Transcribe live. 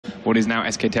what is now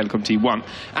SK Telecom T1.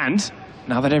 And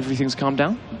now that everything's calmed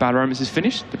down, Battle Romance is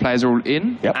finished, the players are all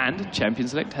in, and Champion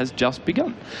Select has just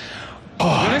begun. To be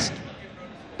honest,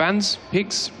 bans,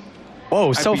 picks.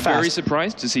 Oh, so fast. I'd be very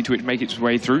surprised to see Twitch make its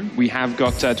way through. We have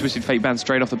got Twisted Fate banned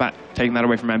straight off the bat, taking that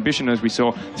away from Ambition, as we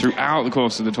saw throughout the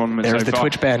course of the tournament so far. There's the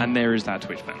Twitch ban. And there is that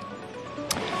Twitch ban.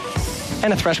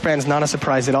 And a Thresh ban is not a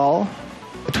surprise at all.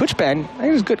 The Twitch ban, I think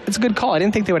it was good. It's a good call. I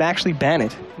didn't think they would actually ban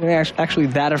it. They're actually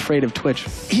that afraid of Twitch.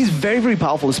 He's very, very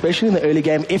powerful, especially in the early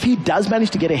game. If he does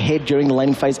manage to get ahead during the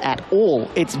laning phase at all,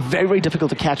 it's very, very difficult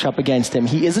to catch up against him.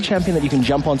 He is a champion that you can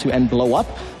jump onto and blow up.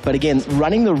 But again,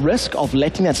 running the risk of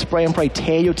letting that spray and pray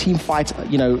tear your team fight,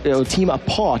 team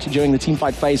apart during the team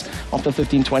fight phase after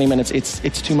 15, 20 minutes,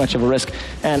 it's too much of a risk.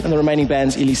 And the remaining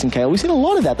bans, Elise and Kayle, we've seen a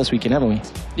lot of that this weekend, haven't we?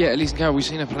 Yeah, Elise and Kayle, we've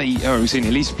seen her play. We've seen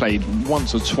Elise played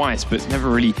once or twice, but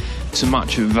never really too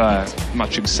much of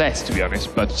much success, to be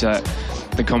honest. But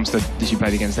the comps that she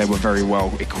played against there were very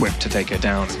well equipped to take her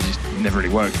down, and it just never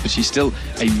really worked. But she's still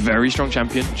a very strong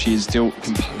champion. She is still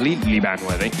completely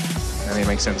ban-worthy, and it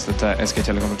makes sense that SK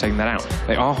Telecom have taken that out.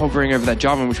 They are hovering over that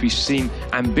Jarvan, which we've seen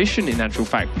Ambition, in actual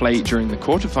fact, play during the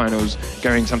quarterfinals,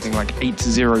 going something like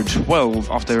 8-0-12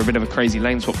 after a bit of a crazy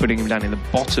lane swap, putting him down in the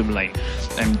bottom lane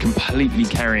and completely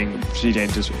carrying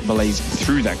CJ into Blaze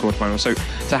through that quarterfinal. So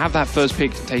to have that first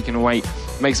pick taken away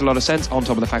makes a lot of sense, on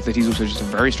top of the fact that he's also just a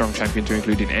very strong champion to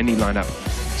include in any lineup.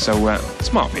 So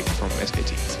smart pick from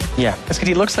SKT. Yeah,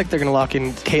 SKT looks like they're going to lock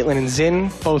in Caitlyn and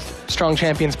Xin, both strong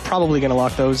champions, probably going to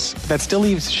lock those. That still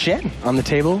leaves Shen on the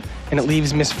table, and it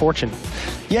leaves Misfortune.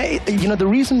 Yeah, the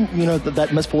reason,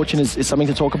 that Misfortune is something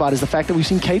to talk about is the fact that we've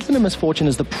seen Caitlyn and Misfortune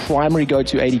as the primary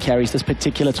go-to AD carries this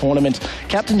particular tournament.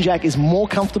 Captain Jack is more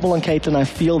comfortable on Caitlyn, I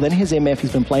feel, than his MF.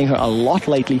 He's been playing her a lot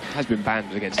lately. Has been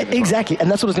banned against him. Exactly, and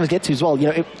that's what I was going to get to as well.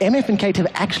 MF and Kate have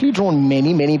actually drawn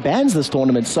many, many bans this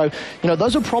tournament. So,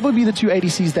 those are probably the two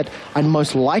ADCs that I'd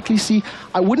most likely see.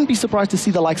 I wouldn't be surprised to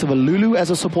see the likes of a Lulu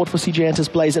as a support for CJ Enter's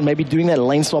Blaze, and maybe doing that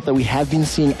lane swap that we have been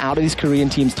seeing out of these Korean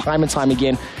teams time and time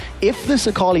again. If this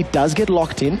Akali does get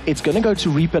locked in, it's going to go to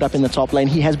Reaper up in the top lane.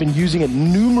 He has been using it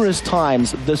numerous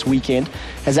times this weekend.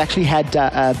 Has actually had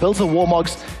builds the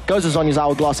Warmogs, goes to Zhonya's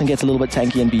Hourglass and gets a little bit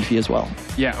tanky and beefy as well.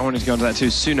 Yeah, I wanted to go on to that too.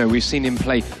 Suno, we've seen him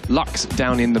play Lux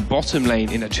down in the bottom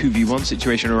lane in a 2v1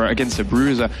 situation, or against a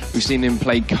Bruiser. We've seen him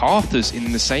play Karthus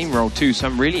in the same role too. So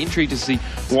I'm really intrigued to see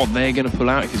what they're going to pull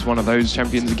out, if it's one of those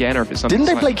champions again, or if it's something.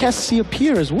 Didn't they play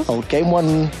Cassiopeia as well? Game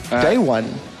 1, day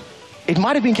 1. It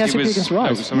might have been Cassiopeia against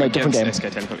Rise. No, different game. SK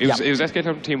Telecom. It was SK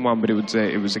Telecom Team 1, but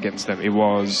it was against them. It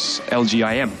was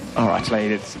LGIM. All right.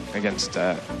 Played it against SK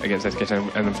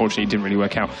Telecom, and unfortunately it didn't really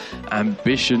work out.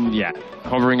 Ambition, yeah,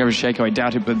 hovering over Shaco, I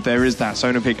doubt it, but there is that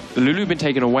Sona pick. Lulu been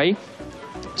taken away.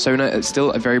 Sona is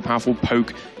still a very powerful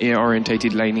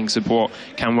poke-orientated laning support.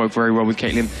 Can work very well with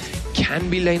Caitlyn. Can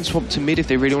be lane swapped to mid if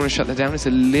they really want to shut that down. It's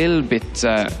a little bit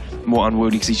more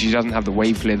unwieldy because she doesn't have the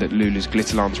wave clear that Lulu's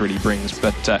Glitter Lance really brings.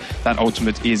 But that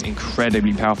ultimate is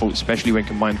incredibly powerful, especially when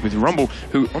combined with Rumble,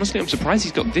 who, honestly, I'm surprised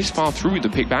he's got this far through the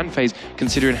pick ban phase,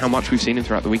 considering how much we've seen him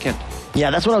throughout the weekend. Yeah,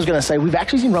 that's what I was going to say. We've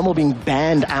actually seen Rumble being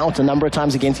banned out a number of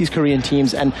times against these Korean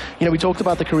teams. And, we talked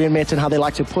about the Korean meta and how they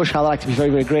like to push, how they like to be very,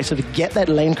 very aggressive, get that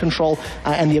lane control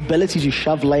and the ability to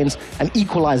shove lanes and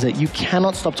equalize it. You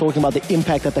cannot stop talking about the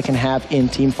impact that they can have in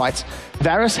team fights.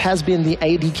 Varus has been the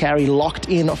AD carry locked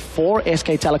in for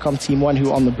SK Telecom Team 1, who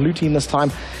are on the blue team this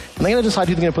time. And they're going to decide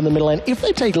who they're going to put in the middle lane. If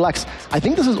they take Lux, I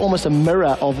think this is almost a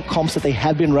mirror of comps that they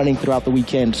have been running throughout the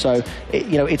weekend. So,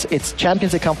 it's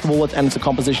champions they're comfortable with, and it's a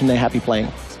composition they're happy playing.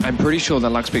 I'm pretty sure that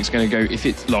Lux pick's going to go, if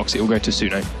it locks, it will go to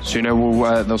Suno. Suno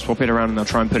will, they'll swap it around and they'll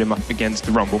try and put him up against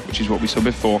the Rumble, which is what we saw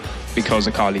before, because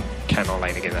Akali cannot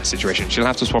lane against that situation. She'll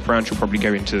have to swap around, she'll probably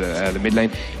go into the mid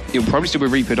lane. It'll probably still be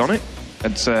Reapered on it.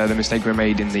 That's the mistake we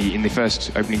made in the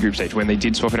first opening group stage. When they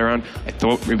did swap it around, I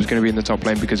thought it was going to be in the top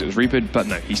lane because it was Reapered, but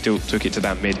no, he still took it to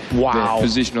that mid. Wow. The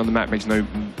position on the map makes not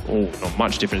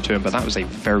much difference to him, but that was a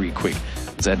very quick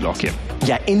Z lock-in.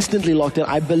 Yeah, instantly locked in.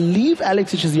 I believe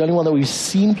Alexich is the only one that we've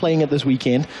seen playing it this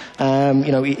weekend.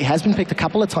 He has been picked a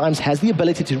couple of times, has the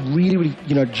ability to really,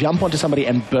 jump onto somebody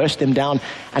and burst them down.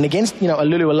 And against, a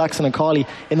Lulu, a Lux, and a Kali,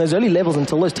 in those early levels,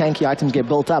 until those tanky items get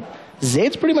built up,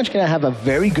 Zed's pretty much going to have a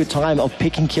very good time of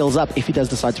picking kills up if he does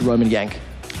decide to roam and gank.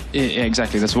 Yeah,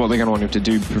 exactly. That's what they're going to want him to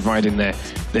do, providing their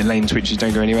lane switches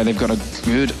don't go anywhere. They've got a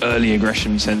good early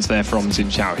aggression sense there from Xin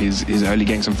Chao. His early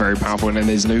ganks are very powerful, and then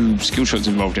there's no skill shots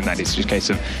involved in that. It's just a case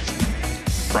of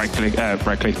right-click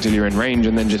until you're in range,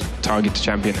 and then just target the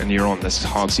champion and you're on. This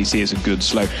hard CC is a good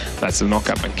slow. That's the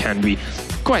knockup and can be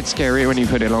quite scary when you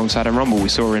put it alongside a Rumble. We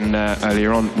saw in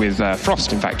earlier on with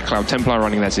Frost, in fact, Cloud Templar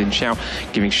running that in Xiao,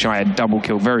 giving Shy a double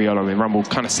kill very early on in Rumble,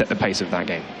 kind of set the pace of that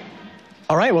game.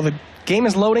 All right, well, the game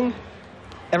is loading.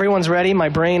 Everyone's ready. My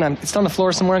brain, it's on the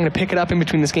floor somewhere. I'm going to pick it up in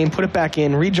between this game, put it back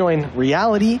in, rejoin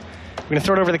reality. We're going to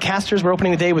throw it over to the casters. We're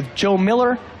opening the day with Joe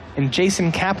Miller and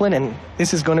Jason Kaplan, and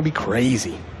this is going to be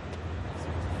crazy.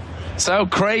 So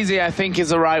crazy, I think, is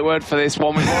the right word for this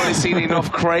one. We've already seen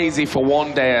enough crazy for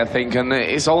one day, I think, and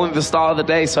it's only the start of the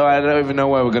day, so I don't even know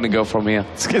where we're going to go from here.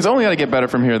 It's only got to get better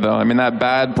from here, though. I mean, that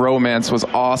bad bromance was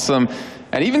awesome.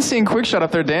 And even seeing Quickshot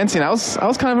up there dancing, I was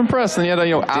kind of impressed. And you had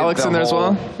Alex in there as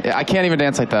well. Yeah, I can't even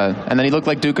dance like that. And then he looked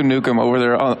like Dukem Nukem over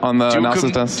there on the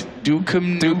analysis desk.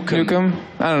 Dukem Nukem?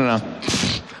 I don't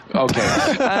know. Okay.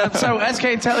 So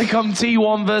SK Telecom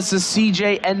T1 versus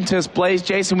CJ Enters Blaze.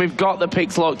 Jason, we've got the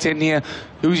picks locked in here.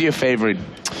 Who's your favorite?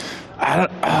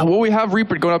 Well, we have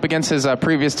Reaper going up against his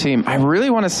previous team. I really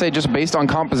want to say, just based on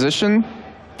composition,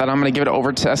 that I'm going to give it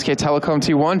over to SK Telecom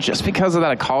T1 just because of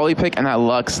that Akali pick and that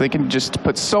Lux. They can just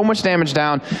put so much damage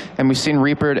down, and we've seen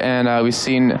Reaper and we've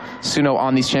seen Suno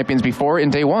on these champions before in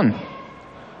day one.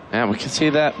 Yeah, we can see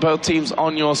that both teams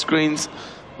on your screens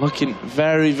looking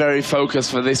very, very focused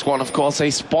for this one. Of course,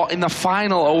 a spot in the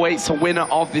final awaits the winner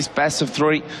of this best of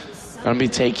three. Going to be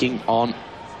taking on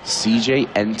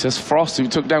CJ Enters Frost, who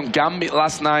took down Gambit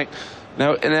last night.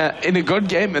 Now, in a good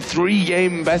game, a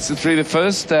 3-game best of 3, the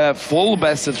first full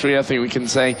best of 3, I think we can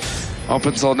say, up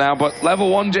until now. But level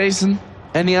 1, Jason,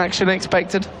 any action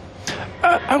expected?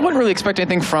 I wouldn't really expect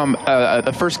anything from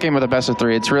the first game of the best of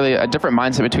 3. It's really a different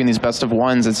mindset between these best of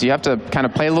 1s. It's you have to kind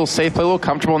of play a little safe, play a little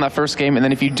comfortable in that first game, and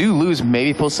then if you do lose,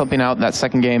 maybe pull something out in that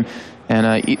second game.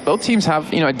 And both teams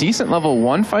have a decent level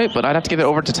 1 fight, but I'd have to give it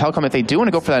over to Telcom if they do want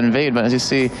to go for that invade. But as you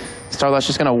see, Starlash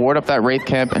just going to ward up that Wraith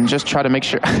camp and just try to make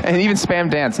sure, and even spam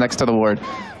dance next to the ward.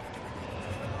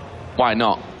 Why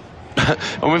not?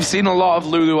 And we've seen a lot of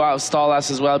Lulu out of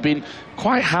Starlash as well, being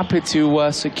quite happy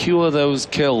to secure those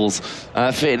kills,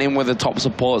 fitting in with the top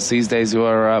supports these days who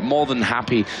are more than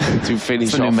happy to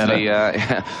finish off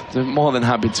they're more than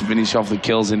happy to finish off the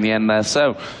kills in the end there.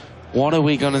 So what are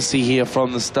we going to see here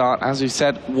from the start? As we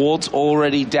said, wards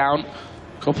already down.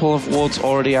 A couple of wards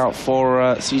already out for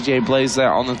CJ Blaze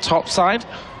there on the top side.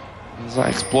 There's that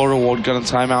Explorer ward going to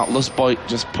time out. Lustboy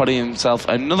just putting himself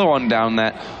another one down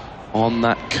there on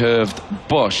that curved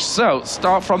bush. So,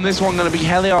 start from this one, going to be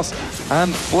Helios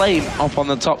and Flame up on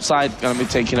the top side. Going to be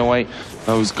taking away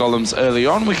those golems early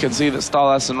on. We can see that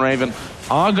Starlass and Raven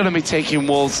are going to be taking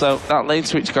walls, so that lane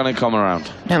switch going to come around.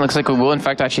 Yeah, it looks like we will, in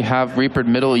fact, actually have Reaper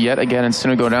middle yet again and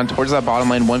soon go down towards that bottom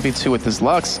lane 1v2 with his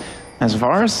Lux. As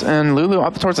Varus and Lulu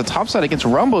up towards the top side against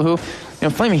Rumble, who,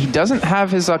 Flaming, he doesn't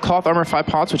have his cloth armor 5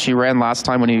 pots, which he ran last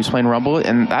time when he was playing Rumble,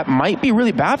 and that might be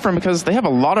really bad for him because they have a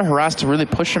lot of harass to really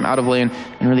push him out of lane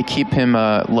and really keep him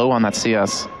low on that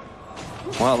CS.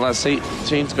 Well, let's see.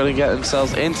 Team's going to get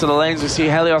themselves into the lanes. We see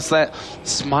Helios there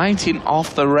smiting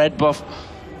off the red buff.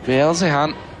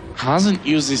 Beelzehan hasn't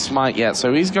used his smite yet,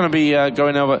 so he's going to be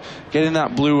going over, getting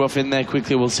that blue buff in there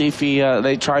quickly. We'll see if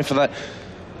they try for that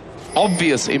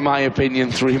obvious, in my opinion,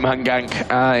 3-man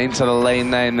gank into the lane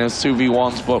there in those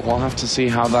 2v1s, but we'll have to see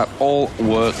how that all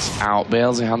works out.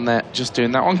 Beelzehan there just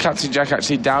doing that one. Captain Jack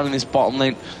actually down in this bottom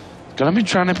lane. Going to be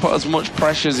trying to put as much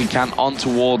pressure as he can on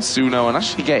towards Suno and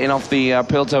actually getting off the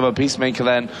Piltover Peacemaker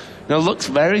then. Looks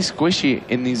very squishy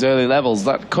in these early levels.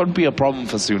 That could be a problem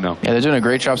for Suno. Yeah, they're doing a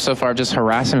great job so far of just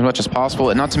harassing as much as possible.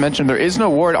 And not to mention, there is no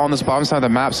ward on this bottom side of the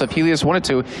map, so if Helios wanted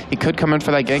to, he could come in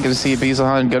for that gank. As you see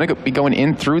Beelzehan going to be going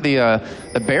in through the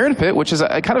Baron pit, which is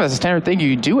kind of a standard thing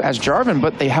you do as Jarvan,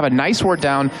 but they have a nice ward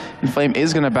down, and Flame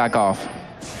is going to back off.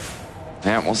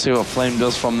 Yeah, we'll see what Flame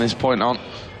does from this point on.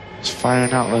 Just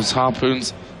firing out those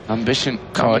harpoons. Ambition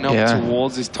coming up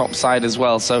towards his top side as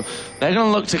well. So they're going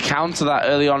to look to counter that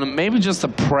early on. And maybe just the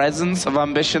presence of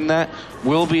Ambition there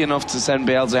will be enough to send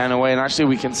Beelzehan away. And actually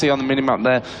we can see on the minimap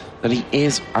there that he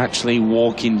is actually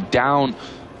walking down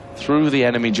through the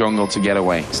enemy jungle to get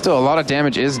away. Still, a lot of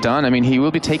damage is done. I mean, he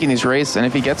will be taking these wraiths, and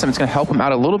if he gets them, it's going to help him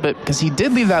out a little bit because he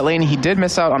did leave that lane. He did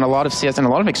miss out on a lot of CS and a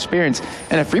lot of experience.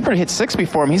 And if Reaper hits 6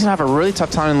 before him, he's going to have a really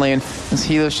tough time in lane. As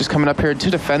Helios just coming up here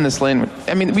to defend this lane.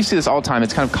 I mean, we see this all the time.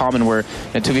 It's kind of common where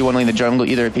in a 2v1 lane, the jungle,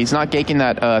 either if he's not ganking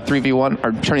that 3v1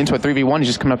 or turning into a 3v1, he's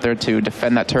just coming up there to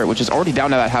defend that turret, which is already down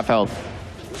to that half health.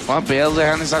 Well,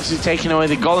 Beelzehan is actually taking away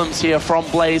the golems here from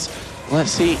Blaze.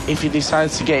 Let's see if he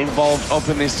decides to get involved up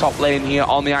in this top lane here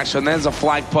on the action. There's a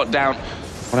flag put down.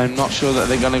 but I'm not sure that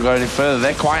they're going to go any further.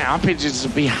 They're quite happy just to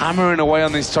be hammering away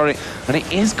on this turret, and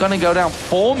it is going to go down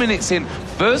 4 minutes in.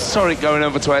 First turret going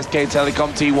over to SK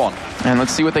Telecom T1. And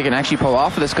let's see what they can actually pull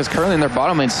off of this, because currently in their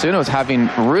bottom lane, Suno is having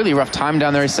really rough time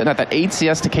down there. He's sitting at that 8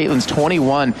 CS to Caitlyn's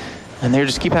 21. And they're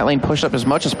just keeping that lane pushed up as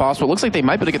much as possible. It looks like they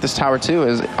might be able to get this tower too,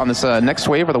 as on this next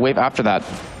wave or the wave after that.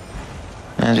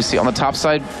 And as you see on the top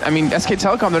side, I mean, SK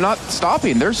Telecom, they're not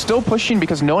stopping. They're still pushing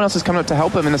because no one else is coming up to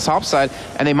help them in the top side,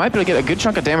 and they might be able to get a good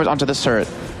chunk of damage onto this turret.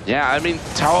 Yeah, I mean,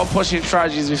 tower pushing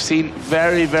strategies we've seen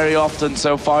very, very often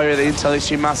so far at the Intel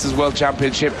Extreme Masters World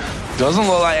Championship. Doesn't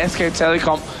look like SK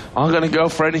Telecom are going to go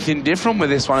for anything different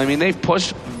with this one. I mean, they've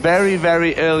pushed very,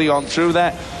 very early on through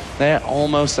there. They're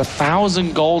almost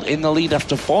 1,000 gold in the lead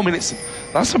after 4 minutes.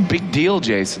 That's a big deal,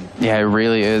 Jason. Yeah, it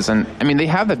really is. And I mean, they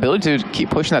have the ability to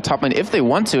keep pushing that top lane if they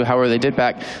want to. However, they did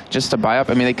back just to buy up.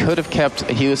 I mean, they could have kept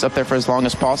Helios up there for as long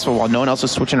as possible while no one else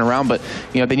was switching around. But,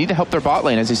 you know, they need to help their bot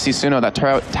lane. As you see, Suno, that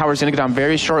tower's going to go down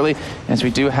very shortly. As we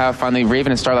do have finally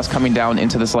Raven and Starless coming down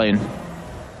into this lane.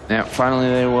 Yeah, finally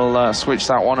they will switch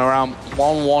that one around.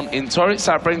 1-1 in turrets.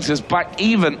 That brings us back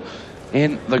even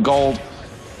in the gold.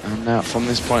 And from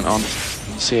this point on,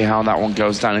 we'll see how that one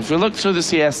goes down. If we look through the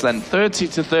CS then, 30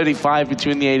 to 35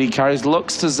 between the AD carries.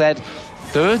 Lux to Zed,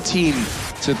 13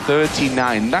 to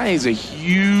 39. That is a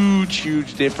huge,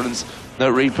 huge difference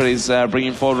that Reaper is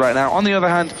bringing forward right now. On the other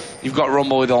hand, you've got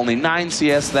Rumble with only 9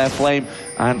 CS there, Flame,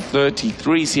 and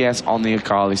 33 CS on the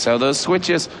Akali. So those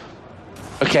switches,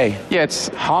 okay, yeah, it's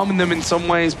harming them in some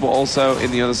ways, but also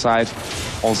in the other side,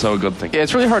 also a good thing. Yeah,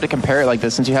 it's really hard to compare it like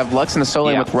this since you have Lux in the solo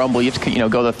lane with Rumble. You have to, you know,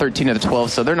 go the 13 to the 12,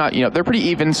 so they're not, you know, they're pretty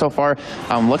even so far.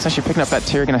 Lux actually picking up that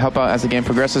tier, going to help out as the game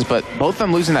progresses, but both of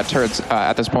them losing that turret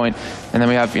at this point. And then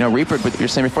we have, you know, Reaper, but you're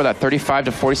saying before that 35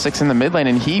 to 46 in the mid lane,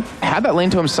 and he had that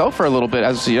lane to himself for a little bit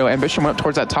as, you know, Ambition went up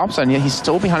towards that top side, and yet he's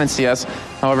still behind in CS.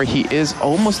 However, he is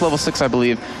almost level 6, I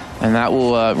believe, and that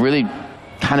will really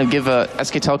kind of give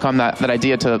SK Telecom that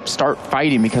idea to start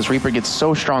fighting because Reaper gets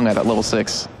so strong at that level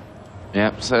 6.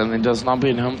 Yeah, certainly does not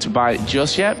be home to buy it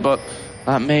just yet, but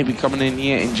that may be coming in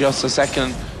here in just a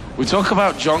second. We talk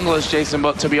about junglers, Jason,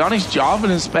 but to be honest, Jarvan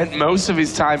has spent most of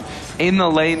his time in the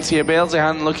lanes here.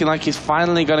 Beelzehan looking like he's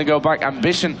finally going to go back.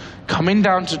 Ambition coming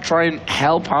down to try and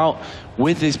help out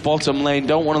with this bottom lane.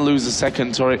 Don't want to lose the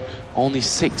second turret. Only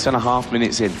 6.5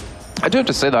 minutes in. I do have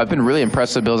to say, though, I've been really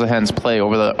impressed with Beelzehan's play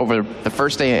over the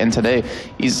first day and today.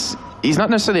 He's not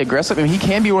necessarily aggressive. I mean, he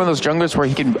can be one of those junglers where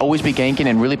he can always be ganking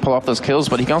and really pull off those kills,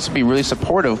 but he can also be really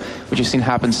supportive, which you've seen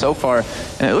happen so far.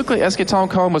 And it looked like SK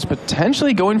Telecom was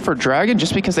potentially going for Dragon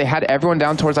just because they had everyone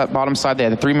down towards that bottom side. They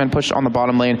had a 3-man push on the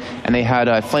bottom lane, and they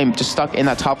had Flame just stuck in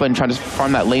that top lane trying to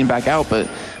farm that lane back out. But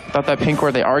without that pink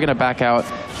ward, they are going to back out,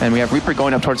 and we have Reaper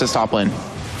going up towards this top lane.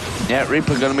 Yeah,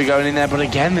 Reaper going to be going in there, but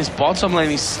again, this bottom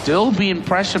lane is still being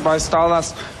pressured by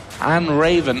Starlass and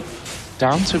Raven,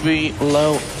 down to be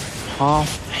low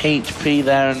half HP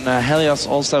there, and Helios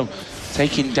also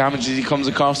taking damage as he comes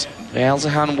across.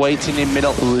 Beelzehan waiting in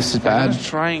middle. Ooh, this is bad.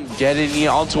 Try and get in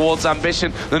here on towards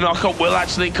Ambition. The knockup will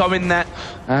actually come in there,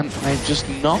 and they've just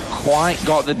not quite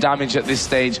got the damage at this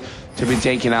stage to be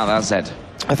taking out that Zed.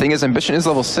 The thing is, Ambition is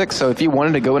level 6, so if he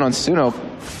wanted to go in on Suno,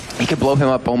 he could blow him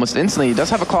up almost instantly. He does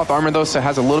have a cloth armor, though, so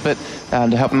has a little bit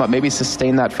to help him out, maybe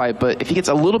sustain that fight. But if he gets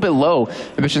a little bit low,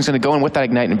 Ambition's going to go in with that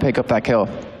Ignite and pick up that kill.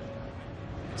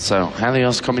 So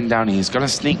Helios coming down. He's going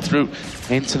to sneak through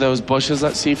into those bushes.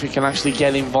 Let's see if he can actually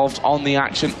get involved on the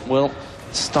action. Will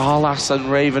Starlass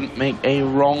and Raven make a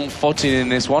wrong footing in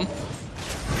this one?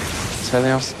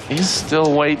 Helios is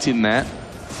still waiting there.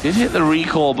 Did hit the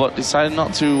recall, but decided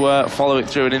not to follow it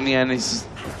through. And in the end, he's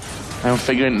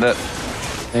figuring that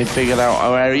they figured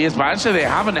out where he is, but actually they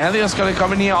haven't. Helios going to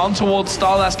come in here on towards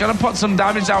Starlass, going to put some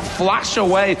damage down, flash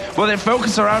away, but they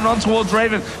focus around on towards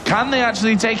Raven. Can they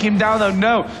actually take him down though?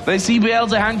 No. They see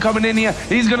Beelzehan coming in here.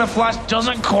 He's going to flash,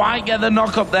 doesn't quite get the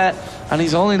knock up there, and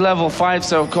he's only level 5,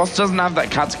 so of course doesn't have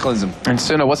that Cataclysm. And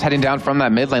Suno was heading down from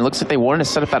that mid lane. Looks like they wanted to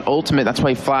set up that ultimate. That's why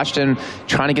he flashed in,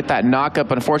 trying to get that knock up,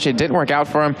 but unfortunately it didn't work out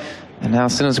for him. And now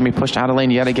Suno's going to be pushed out of lane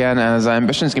yet again as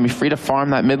Ambition's going to be free to farm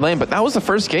that mid lane. But that was the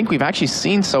first gank we've actually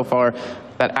seen so far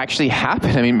that actually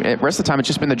happened. I mean, the rest of the time it's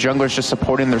just been the junglers just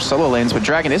supporting their solo lanes. But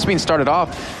Dragon is being started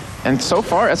off. And so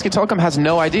far, SK Telecom has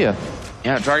no idea.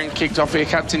 Yeah, Dragon kicked off here.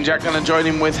 Captain Jack going to join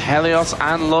him with Helios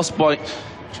and Lustboy.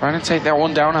 Trying to take that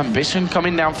one down. Ambition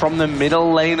coming down from the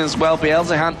middle lane as well.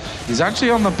 Beelzehan is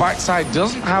actually on the backside.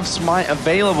 Doesn't have Smite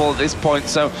available at this point,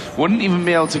 so wouldn't even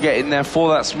be able to get in there for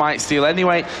that Smite steal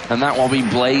anyway. And that will be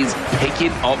Blaze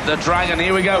picking up the Dragon.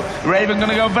 Here we go. Raven going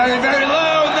to go very, very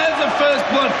low. and there's the first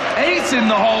blood. Ace in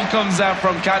the hole comes out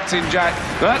from Captain Jack.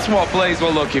 That's what Blaze were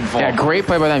looking for. Yeah, great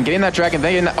play by them. Getting that dragon.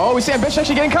 Oh, we see Ambition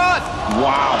actually getting caught.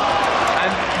 Wow.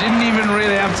 And didn't even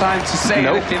really have time to say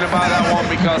anything about that one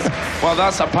because, well,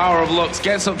 that's the power of looks.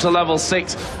 Gets up to level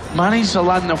 6. Managed to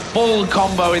land a full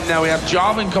combo in there. We have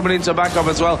Jarvan coming in to back up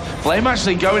as well. Flame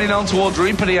actually going in on towards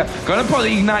Reaper here. Going to put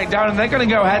the Ignite down, and they're going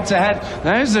to go head to head.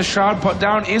 There's the Shroud put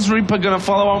down. Is Reaper going to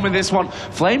follow on with this one?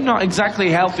 Flame not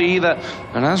exactly healthy either.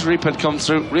 And as Reaper comes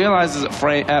through, realizes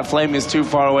that Flame is too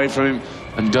far away from him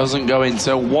and doesn't go in.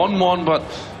 So 1-1, but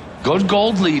good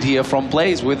gold lead here from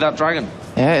Blaze with that dragon.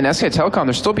 Yeah, and SK Telecom,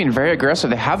 they're still being very aggressive.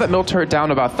 They have that middle turret down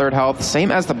to about 3rd health,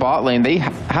 same as the bot lane. They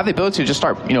have the ability to just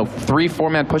start,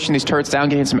 3-4-man pushing these turrets down,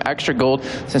 getting some extra gold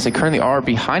since they currently are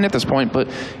behind at this point. But,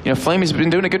 Flame has been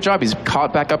doing a good job. He's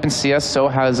caught back up in CS, so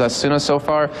has Suna so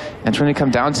far. And it's going to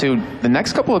come down to the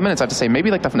next couple of minutes, I have to say.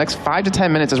 Maybe like the next 5 to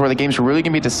 10 minutes is where the game's really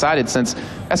going to be decided since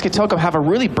SK Telecom have a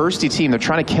really bursty team. They're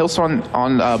trying to kill someone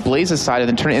on Blaze's side and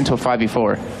then turn it into a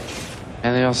 5v4.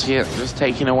 And they also here just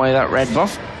taking away that red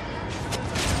buff.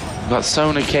 Got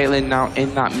Sona Caitlyn now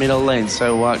in that middle lane.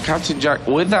 So Captain Jack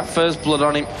with that first blood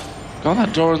on him. Got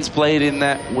that Doran's Blade in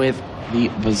there with the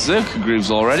Berserker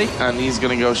Grooves already. And he's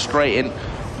going to go straight in,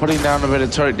 putting down a bit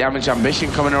of turret damage.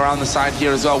 Ambition coming around the side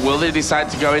here as well. Will they decide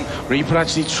to go in? Reaper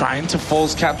actually trying to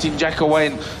force Captain Jack away.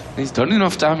 And he's done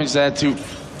enough damage there to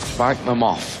back them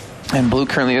off. And blue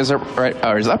currently is up right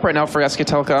now for SK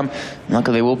Telecom.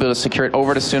 Luckily, they will be able to secure it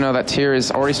over to Suna. That tier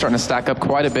is already starting to stack up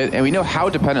quite a bit. And we know how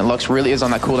dependent Lux really is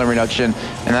on that cooldown reduction.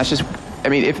 And that's just,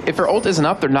 if her ult isn't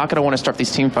up, they're not going to want to start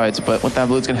these team fights. But with that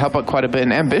blue, it's going to help out quite a bit.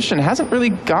 And Ambition hasn't really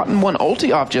gotten one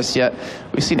ulti off just yet.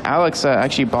 We've seen Alex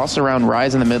actually boss around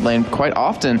Ryze in the mid lane quite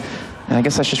often. And I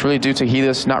guess that's just really due to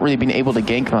Helios not really being able to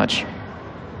gank much.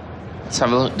 Let's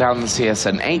have a look down the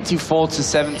CSN. 84 to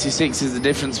 76 is the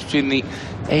difference between the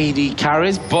AD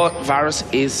carries, but Varus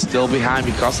is still behind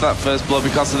because of that first blow,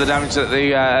 because of the damage that they,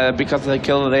 because of the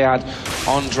kill that they had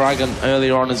on Dragon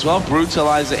earlier on as well.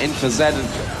 Brutalizer in for Zed,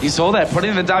 and you saw there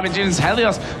putting the damage in.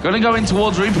 Helios going to go in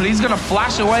towards Reaper. He's going to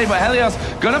flash away, but Helios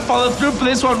going to follow through for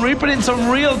this one. Reaper in some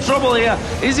real trouble here.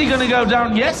 Is he going to go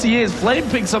down? Yes, he is. Flame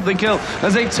picks up the kill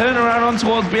as they turn around on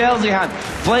towards Beelzebub.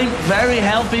 Flame very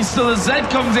healthy still as Zed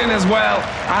comes in as well,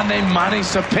 and they manage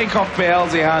to pick off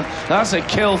Beelzebub. That's a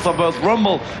kill for both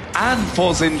Rumble and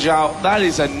for Xinjiao. That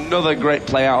is another great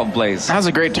play out of Blaze. That was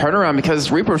a great turnaround because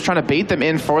Reaper was trying to bait them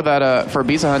in for that for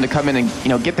Bizahan to come in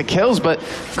and get the kills, but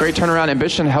great turnaround.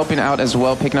 Ambition helping out as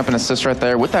well, picking up an assist right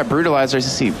there with that brutalizer. You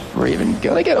see Raven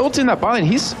gonna get ulti in that bot lane.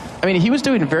 He was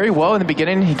doing very well in the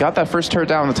beginning. He got that first turret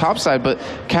down on the top side, but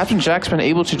Captain Jack's been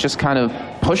able to just kind of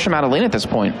push him out of lane at this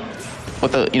point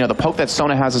with the the poke that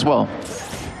Sona has as well.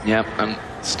 Yep, and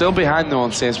still behind though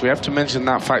on CS. We have to mention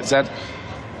that fact, Zed.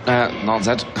 Not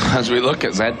Zed, as we look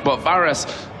at Zed, but Varus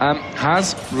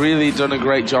has really done a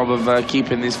great job of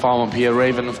keeping this farm up here.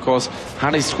 Raven, of course,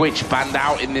 had his Twitch banned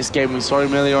out in this game. We saw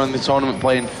him earlier in the tournament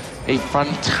playing a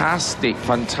fantastic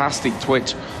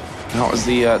Twitch. That was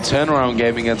the turnaround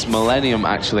game against Millennium,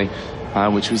 actually,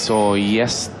 which we saw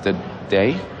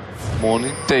yesterday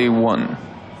morning. Day 1.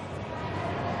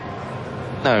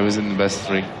 No, it was in the best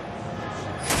 3.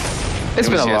 It's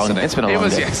been a long day. It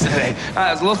was yesterday.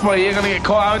 As Lost Boy here going to get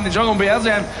caught out in the jungle.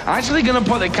 Beelzebub actually going to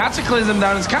put the Cataclysm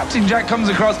down as Captain Jack comes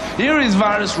across. Here is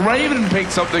Varus. Raven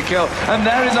picks up the kill. And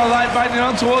there is a light binding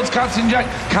on towards Captain Jack.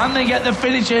 Can they get the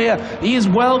finisher here? He is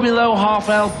well below half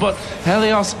health, but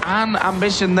Helios and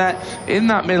Ambition there in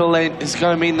that middle lane is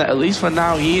going to mean that at least for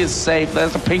now he is safe.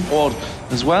 There's the pink ward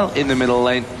as well in the middle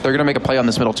lane. They're going to make a play on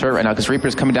this middle turret right now because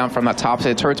Reaper's coming down from that top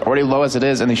side. The turret's already low as it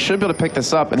is, and they should be able to pick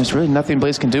this up, and there's really nothing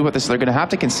Blaze can do with this. So they're going to have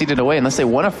to concede it away unless they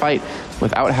want to fight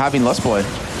without having Lustboy.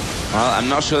 Well, I'm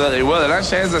not sure that they will. And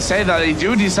actually, as I say that, they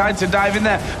do decide to dive in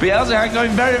there. Beelzebub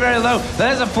going very, very low.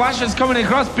 There's a flash that's coming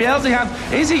across.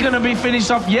 Beelzebub, is he going to be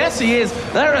finished off? Yes, he is.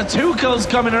 There are 2 kills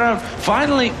coming around.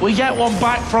 Finally, we get one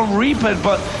back from Reaper,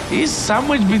 but he's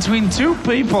sandwiched between 2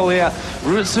 people here.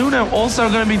 Suna also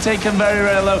going to be taken very,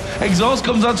 very low. Exhaust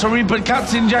comes onto Reaper.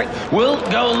 Captain Jack will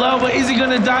go low, but is he going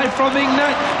to die from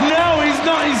Ignite? No, he's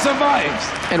not. He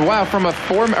survives. And wow, from a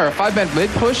 5-man mid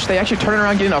push, they actually turn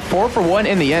around getting a 4-for-1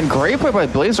 in the end. Great play by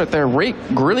Blaze right there.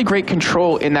 Really great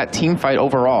control in that team fight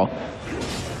overall.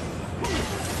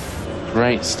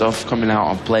 Great stuff coming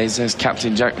out of Blaze. There's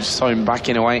Captain Jack. We saw him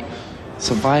backing away.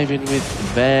 Surviving with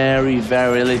very,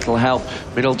 very little help.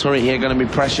 Middle turret here going to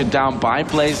be pressured down by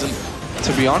Blaze. And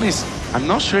to be honest, I'm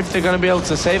not sure if they're going to be able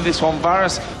to save this one.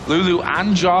 Varus, Lulu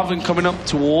and Jarvan coming up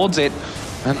towards it.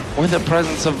 And with the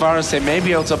presence of Varus, they may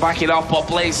be able to back it off, but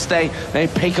Blaze stay. They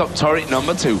pick up turret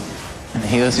number 2. And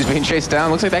Helios is being chased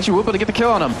down. Looks like they actually will be able to get the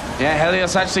kill on him. Yeah,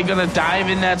 Helios actually going to dive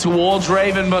in there towards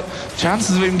Raven, but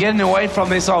chances of him getting away from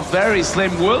this are very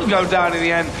slim. Will go down in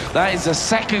the end. That is the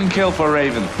second kill for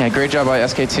Raven. Yeah, great job by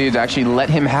SK2 to actually let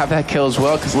him have that kill as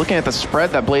well, because looking at the spread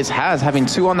that Blaze has, having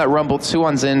 2 on that Rumble, 2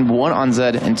 on Xin, 1 on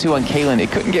Zed, and 2 on Caitlyn,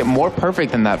 it couldn't get more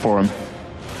perfect than that for him.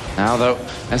 Now, though,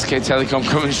 SK Telecom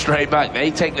coming straight back. They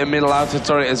take the middle outer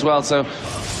turret as well, so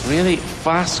really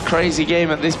fast, crazy game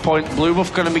at this point. Blue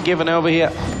buff going to be given over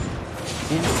here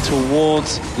in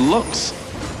towards Lux.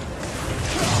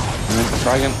 And then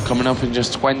Dragon coming up in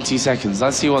just 20 seconds.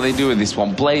 Let's see what they do with this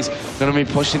one. Blaze going to be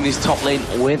pushing this top lane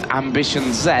with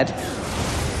Ambition Zed.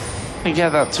 They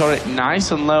get that turret nice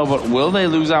and low, but will they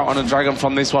lose out on a Dragon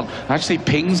from this one? Actually,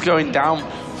 pings going down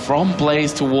from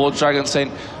Blaze towards Dragon,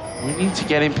 saying we need to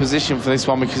get in position for this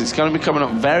one because it's going to be coming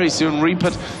up very soon.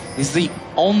 Reaper is the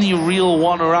only real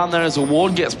one around there as a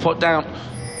ward gets put down.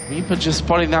 Reaper just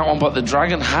spotting that one, but the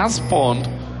Dragon has spawned.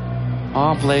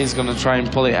 Are Blaze going to try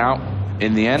and pull it out?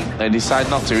 In the end, they decide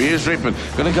not to. Here's Reaper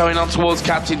going to go in on towards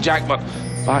Captain Jack, but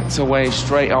backed away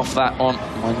straight off that one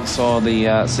when he saw the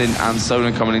Xin and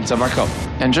Sona coming in to back up.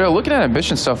 And Joe, looking at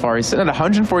Ambition so far, he's sitting at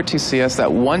 142 CS, that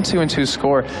 1-2-2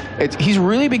 score. He's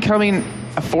really becoming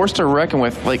a force to reckon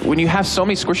with. Like, when you have so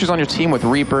many squishers on your team with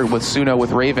Reaper, with Suno,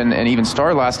 with Raven, and even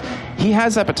Starlast, he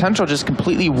has that potential to just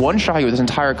completely one-shot you with his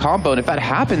entire combo. And if that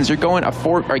happens, you're going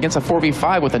against a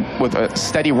 4v5 with a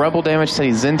steady Rebel damage,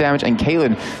 steady Xin damage, and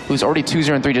Caitlyn, who's already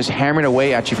 2-0-3, just hammering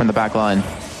away at you from the back line.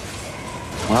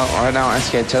 Well, right now,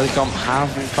 SK Telecom have,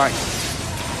 in fact,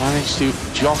 managed to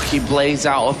jockey Blaze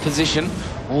out of position.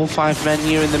 All 5 men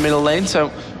here in the middle lane,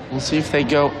 so we'll see if they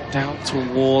go down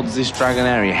towards this Dragon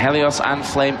area. Helios and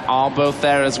Flame are both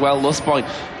there as well. Lustboy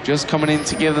just coming in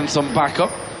to give them some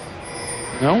backup.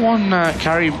 No one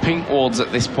carrying pink wards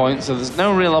at this point, so there's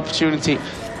no real opportunity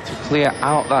to clear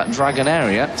out that Dragon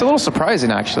area. It's a little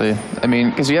surprising, actually. I mean,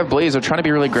 because you have Blaze, they're trying to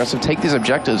be really aggressive, take these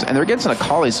objectives, and they're against an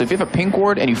Akali, so if you have a pink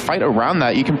ward and you fight around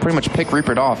that, you can pretty much pick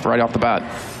Reaper off right off the bat.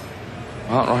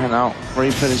 Well, right now,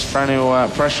 Reaper is trying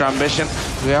to pressure Ambition.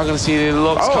 We are going to see the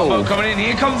Lux combo coming in.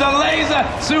 Here comes a laser.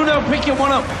 Suno picking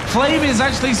one up. Flame is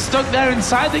actually stuck there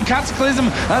inside the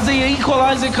Cataclysm as the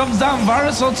Equalizer comes down.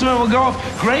 Varus ultimate will go off.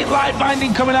 Great light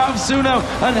binding coming out of Suno.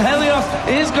 And Helios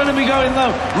is going to be going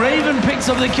low. Raven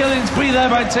picks up the killing spree there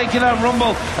by taking out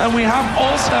Rumble. And we have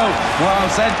also, well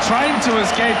said, trying to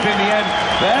escape in the end.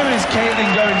 There is Caitlyn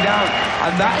going down.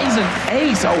 And that is an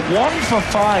ace, a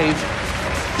 1-for-5.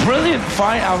 Brilliant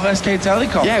fight out of SK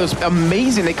Telecom. Yeah, it was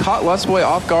amazing. They caught Lustboy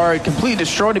off guard, completely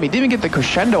destroyed him. He didn't even get the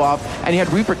crescendo off, and he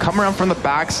had Reaper come around from the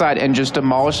backside and just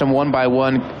demolish him one by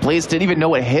one. Blaze didn't even know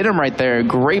what hit him right there.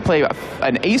 Great play.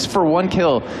 An ace for 1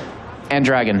 kill. And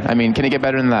Dragon. I mean, can it get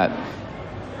better than that?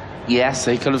 Yes,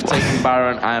 they could have taken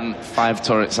Baron and 5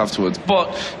 turrets afterwards.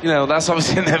 But, you know, that's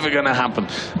obviously never going to happen.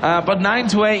 But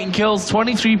 9-8 in kills,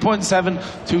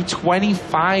 23.7 to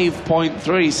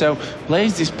 25.3. So,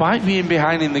 Blaze, despite being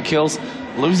behind in the kills,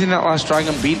 losing that last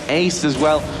Dragon, being aced as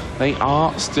well, they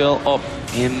are still up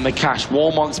in the cash.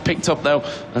 Warmog's picked up, though,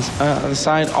 on the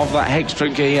side of that Hex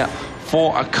Drinker here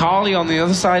for Akali on the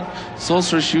other side.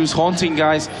 Sorcerer's Shoes haunting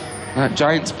guys.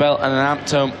 Giant Spell and an Amp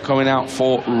Tome coming out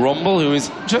for Rumble, who is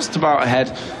just about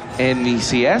ahead in the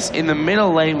CS. In the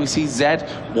middle lane, we see Zed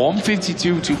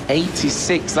 152 to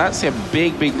 86. That's a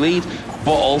big, big lead.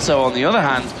 But also, on the other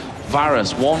hand,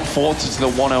 Varus 140 to the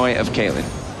 108 of Caitlyn.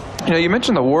 You know, you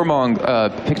mentioned the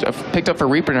Warmog picked up for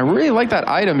Reaper, and I really like that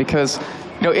item because,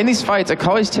 you know, in these fights,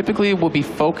 Akali's typically will be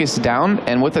focused down,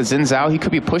 and with a Xin Zhao, he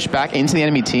could be pushed back into the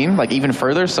enemy team, like even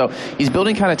further. So he's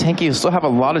building kind of tanky. He'll still have a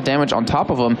lot of damage on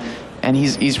top of him, and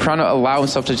he's trying to allow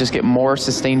himself to just get more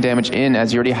sustained damage in,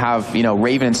 as you already have, you know,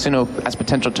 Raven and Suno as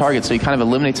potential targets. So he kind of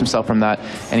eliminates himself from that,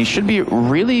 and he should be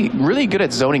really, really good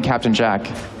at zoning Captain Jack.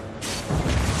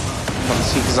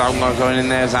 Because I'm not going in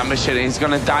there as Ambition. He's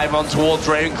going to dive on towards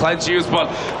Raven Cleanse Use,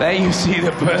 but there you see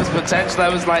the burst potential.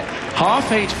 That was like half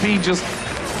HP just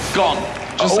gone.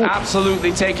 Just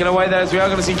absolutely taken away there, as we are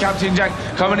going to see Captain Jack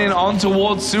coming in on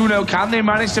towards Suno. Can they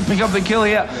manage to pick up the kill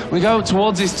here? We go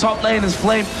towards his top lane as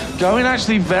Flame going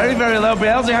actually very, very low.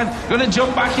 Beelzehan going to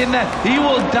jump back in there. He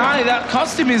will die. That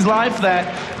cost him his life there.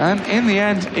 And in the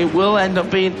end, it will end up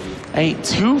being a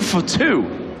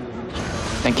 2-for-2.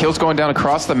 And kills going down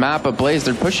across the map, but Blaze,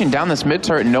 they're pushing down this mid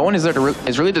turret. No one is there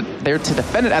there to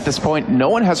defend it at this point. No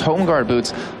one has home guard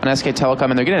boots on SK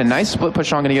Telecom, and they're getting a nice split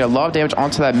push on, going to get a lot of damage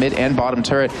onto that mid and bottom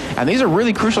turret. And these are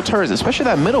really crucial turrets, especially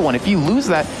that middle one. If you lose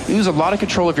that, you lose a lot of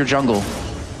control of your jungle.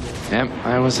 Yep,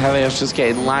 I was Helios just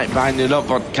getting light binded up,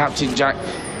 but Captain Jack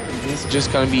is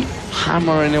just going to be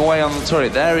hammering away on the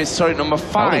turret. There is turret number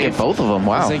 5. Oh, they get both of them,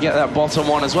 wow. As they get that bottom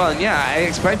one as well. And yeah, I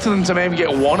expected them to maybe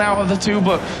get one out of the 2,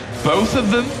 but both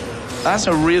of them, that's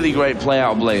a really great play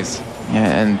out of Blaze.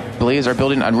 Yeah, and Blaze are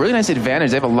building a really nice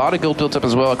advantage. They have a lot of gold built up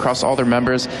as well across all their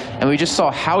members. And we just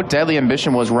saw how deadly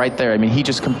Ambition was right there. I mean, he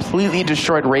just completely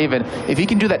destroyed Raven. If he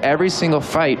can do that every single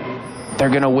fight, they're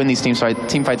going to win these team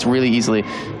fights really easily.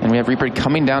 And we have Reaper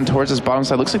coming down towards his bottom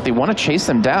side. Looks like they want to chase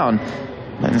them down.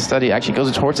 And instead, he actually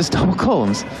goes towards his double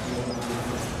columns.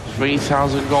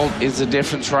 3,000 gold is the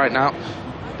difference right now.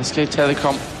 SK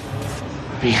Telecom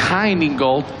behind in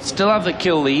gold, still have the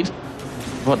kill lead,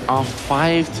 but are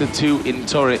 5-2 in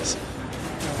turrets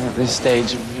at this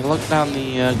stage. If you look down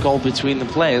the gold between the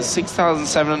players,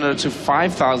 6,700 to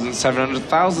 5,700,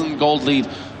 1,000 gold lead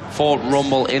for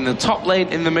Rumble in the top lane.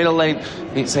 In the middle lane,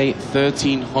 it's a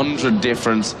 1,300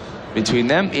 difference between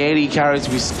them. The AD carries,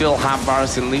 we still have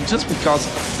Varus in lead just because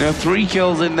there are 3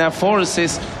 kills in there, 4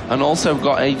 assists, and also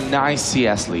got a nice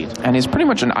CS lead. And he's pretty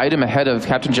much an item ahead of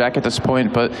Captain Jack at this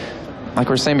point, but like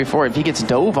we were saying before, if he gets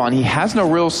dove on, he has no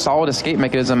real solid escape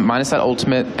mechanism minus that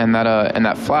ultimate and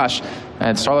that flash.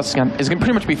 And Starless is going to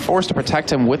pretty much be forced to protect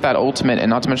him with that ultimate, and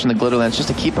not to mention the glitter lance, just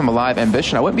to keep him alive.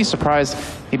 Ambition, I wouldn't be surprised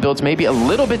if he builds maybe a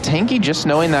little bit tanky, just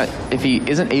knowing that if he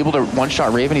isn't able to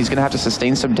one-shot Raven, he's going to have to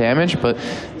sustain some damage, but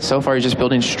so far he's just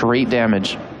building straight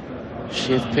damage.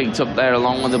 Shift picked up there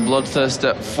along with the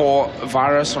Bloodthirster for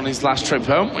Varus on his last trip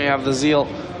home. We have the Zeal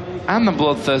and the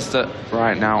Bloodthirster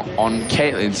right now on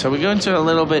Caitlyn. So we go into a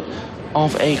little bit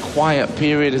of a quiet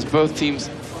period as both teams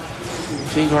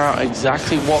figure out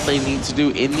exactly what they need to do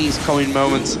in these coming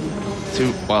moments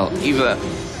to, well, either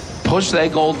push their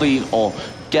gold lead or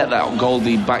get that gold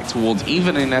lead back towards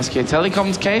even. In SK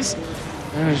Telecom's case,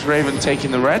 there's Raven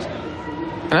taking the red.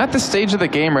 And at this stage of the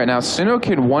game right now, Suno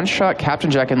can one-shot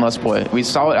Captain Jack and Lustboy. We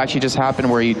saw it actually just happen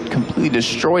where he completely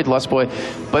destroyed Lustboy,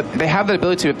 but they have the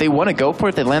ability to, if they want to go for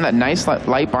it, they land that nice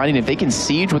light binding. If they can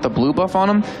siege with the blue buff on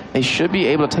them, they should be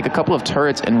able to take a couple of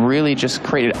turrets and really just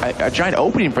create a giant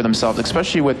opening for themselves,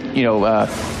 especially with, you know,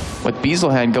 with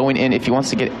Beaselhand going in if he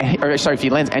wants to get, if he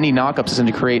lands any knockups, is to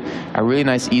create a really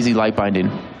nice, easy light binding.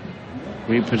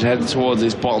 Reaper heading towards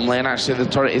his bottom lane. Actually, the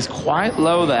turret is quite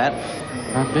low there.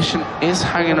 Ambition is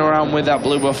hanging around with that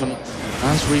blue buff, and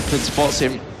as Reaper spots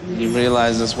him, he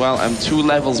realizes as well, I'm 2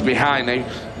 levels behind. They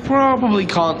probably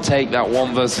can't take that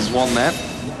 1 versus 1 there.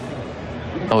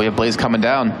 Oh, yeah, Blaze coming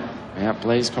down. Yeah,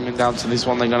 Blaze coming down to this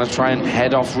one. They're going to try and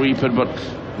head off Reaper, but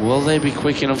will they be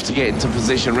quick enough to get into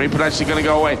position? Reaper actually going to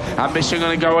go away. Ambition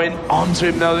going to go in onto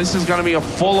him. No, this is going to be a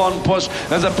full-on push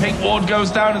as a pink ward goes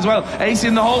down as well. Ace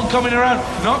in the hole coming around.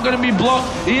 Not going to be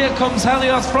blocked. Here comes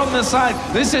Helios from the side.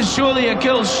 This is surely a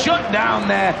kill. Shut down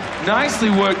there. Nicely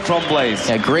worked from Blaze.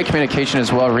 Yeah, great communication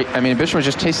as well. I mean, Ambition was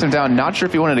just chasing him down. Not sure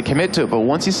if he wanted to commit to it, but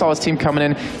once he saw his team coming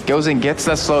in, goes in, gets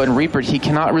that slow, and Reaper, he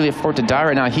cannot really afford to die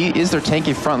right now. He is their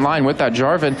tanky front line with that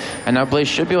Jarvan, and now Blaze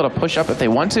should be able to push up if they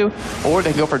want to, or they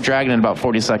can go for Dragon in about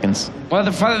 40 seconds. Well,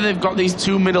 the fact that they've got these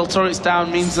 2 middle turrets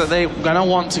down means that they're going to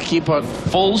want to keep a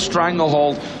full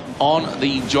stranglehold on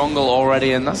the jungle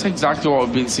already, and that's exactly what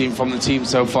we've been seeing from the team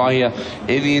so far here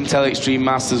in the Intel Extreme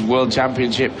Masters World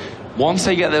Championship. Once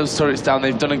they get those turrets down,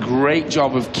 they've done a great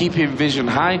job of keeping vision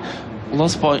high.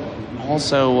 Lustboy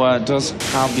also does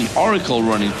have the Oracle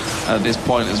running at this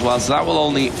point as well, so that will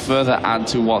only further add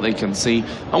to what they can see,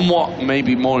 and what,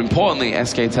 maybe more importantly,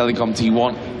 SK Telecom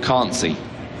T1 can't see.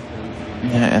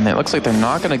 Yeah, and it looks like they're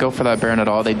not going to go for that Baron at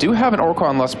all. They do have an Oracle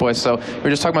on Lustboy, so we were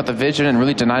just talking about the vision and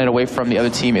really denying it away from the other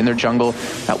team in their jungle.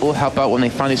 That will help out when they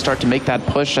finally start to make that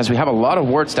push, as we have a lot of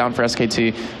wards down for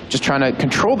SKT, just trying to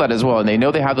control that as well. And they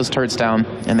know they have those turrets down,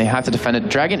 and they have to defend it.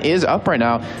 Dragon is up right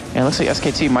now, and it looks like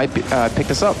SKT might pick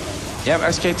this up.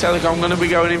 Yep, SK Telecom going to be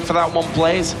going in for that one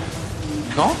Blaze.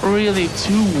 Not really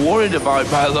too worried about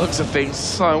it by the looks of things.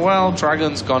 So, well,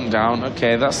 Dragon's gone down.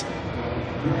 Okay, that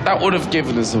would have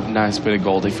given us a nice bit of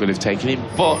gold if we'd have taken him.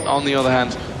 But on the other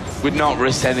hand, we'd not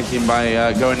risk anything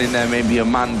by going in there, maybe a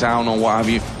man down or what have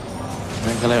you.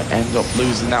 They're going to end up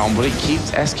losing that one. But it keeps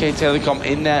SK Telecom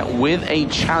in there with a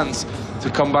chance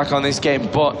to come back on this game.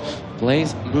 But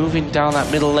Blaze moving down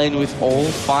that middle lane with all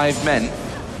 5 men.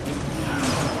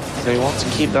 So they want to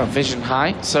keep that vision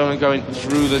high. So going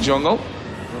through the jungle.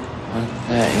 And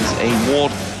there is a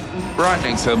ward right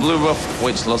next to the blue buff,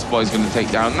 which Lustboy is going to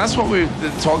take down. And that's what we've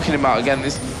been talking about again,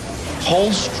 this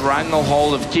whole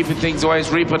stranglehold of keeping things away. Is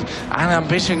Reaper and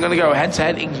Ambition going to go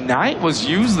head-to-head. Ignite was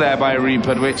used there by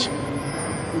Reaper, which,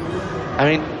 I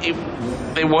mean,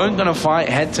 if they weren't going to fight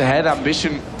head-to-head,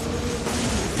 Ambition,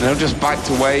 you know, just backed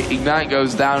away. Ignite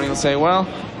goes down, he'll say, well,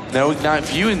 no Ignite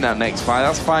for you in that next fight.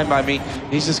 That's fine by me.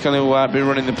 He's just going to be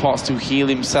running the pots to heal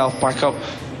himself back up.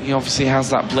 He obviously has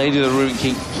that Blade of the Ruin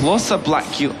King plus a Black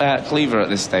Cleaver at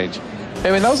this stage. I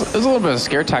mean, it was a little bit of a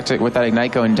scare tactic with that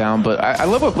Ignite going down, but I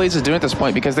love what Blaze is doing at this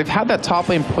point because they've had that top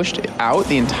lane pushed out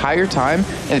the entire time,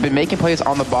 and they've been making plays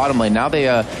on the bottom lane. Now they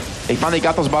finally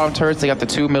got those bottom turrets, they got the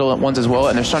 2 middle ones as well,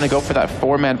 and they're starting to go for that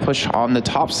 4-man push on the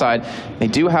top side. They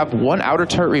do have 1 outer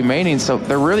turret remaining, so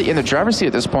they're really in the driver's seat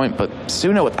at this point, but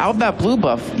Suno, without that blue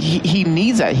buff, he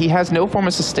needs that. He has no form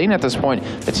of sustain at this point.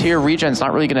 The tier regen's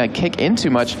not really going to kick in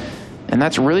too much, and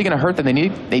that's really going to hurt them.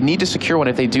 They need to secure one.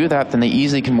 If they do that, then they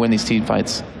easily can win these team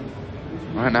fights.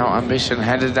 Right now, Ambition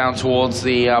headed down towards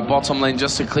the bottom lane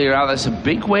just to clear out. There's a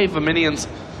big wave of minions,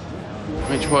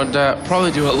 which would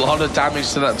probably do a lot of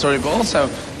damage to that turret, but also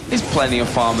there's plenty of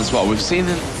farm as well. We've seen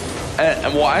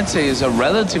what I'd say is a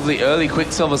relatively early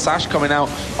Quicksilver Sash coming out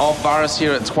of Varus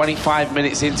here at 25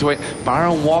 minutes into it.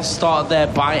 Baron was started there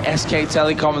by SK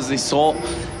Telecom as they sought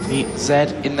the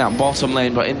Zed in that bottom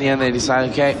lane, but in the end they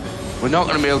decided, okay, we're not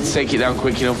going to be able to take it down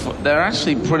quick enough. They're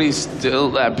actually pretty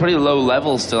low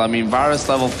level still. I mean, Varus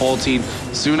level 14,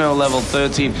 Suno level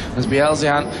 13, as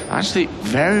Bielzian actually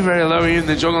very, very low here in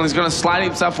the jungle. He's going to slide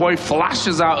himself away,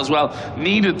 flashes out as well.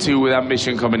 Needed to with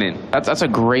Ambition coming in. That's a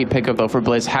great pickup though for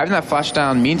Blaze. Having that flash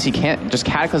down means he can't just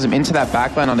cataclysm into that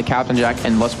backline on the Captain Jack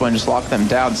and Lustboy and just lock them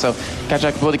down. So Captain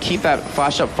Jack will be able to keep that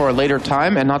flash up for a later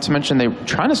time, and not to mention they're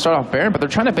trying to start off Baron, but they're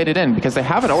trying to bait it in because they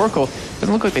have an Oracle.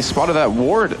 Doesn't look like they spotted that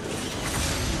ward.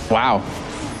 Wow.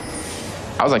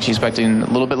 I was actually expecting a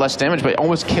little bit less damage, but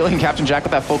almost killing Captain Jack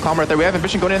with that full combo right there. We have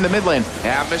Ambition going in the mid lane.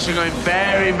 Yeah, Ambition going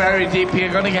very, very deep here.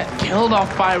 Going to get killed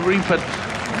off by Reaper.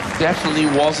 Definitely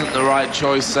wasn't the right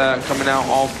choice coming out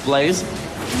of Blaze.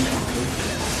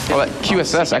 Well, that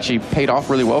QSS actually paid off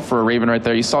really well for a Raven right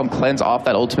there. You saw him cleanse off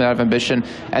that ultimate out of Ambition,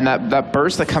 and that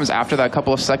burst that comes after that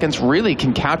couple of seconds really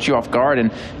can catch you off guard,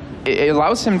 and it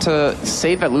allows him to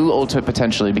save that Lulu ultimate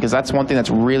potentially, because that's one thing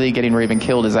that's really getting Raven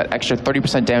killed is that extra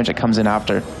 30% damage that comes in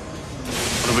after.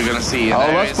 What are we going to see?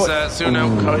 There is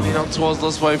Suno going in on towards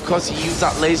Lustboy. Of course, he used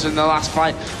that laser in the last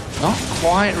fight. Not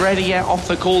quite ready yet off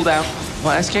the cooldown,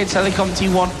 but SK Telecom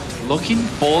T1 looking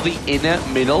for the inner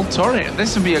middle turret.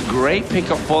 This would be a great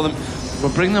pickup for them.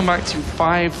 We'll bring them back to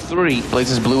 5-3.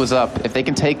 Blaze's blue is up. If they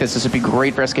can take this would be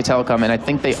great for SK Telecom, and I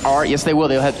think they are. Yes, they will.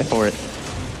 They'll head for it.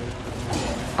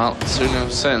 Well,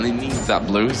 Suno certainly needs that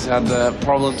blue. He's had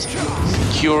problems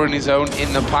securing his own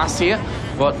in the past here.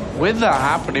 But with that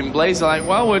happening, Blaze are like,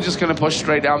 well, we're just going to push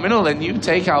straight down middle. Then you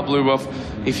take our blue buff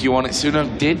if you want it.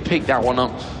 Suno did pick that one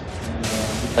up.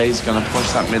 Blaze going to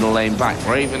push that middle lane back.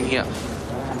 Raven here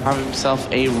have himself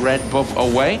a red buff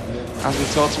away. As we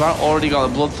talked about, already got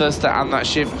the Bloodthirster and that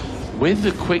ship with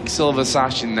the Quicksilver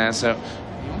Sash in there. So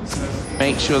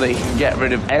make sure that he can get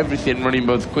rid of everything running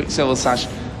both Quicksilver Sash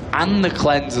and the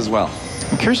cleanse as well.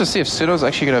 I'm curious to see if Suno's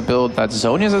actually going to build that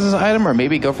Zhonya's as his item, or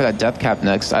maybe go for that Death Cap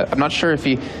next. I'm not sure if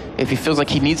he feels like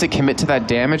he needs to commit to that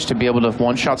damage to be able to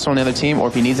one-shot someone on the other team, or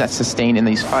if he needs that sustain in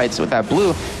these fights. With that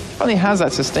blue, he probably has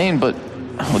that sustain, but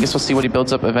I guess we'll see what he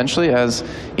builds up eventually, as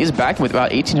he's back with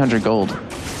about 1,800 gold.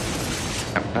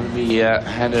 Going to be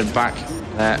headed back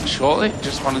shortly.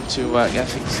 Just wanted to get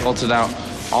things sorted out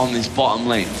on this bottom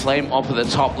lane. Flame up at the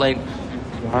top lane.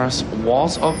 Varus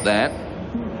was up there.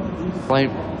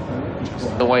 Flame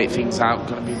just to wait things out.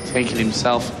 Going to be taking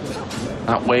himself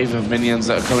that wave of minions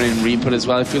that are coming in Reaper as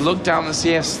well. If you look down the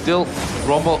CS, still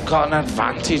Rumble got an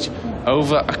advantage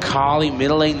over Akali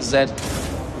middle lane Zed.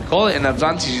 We call it an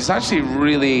advantage. It's actually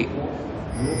really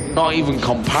not even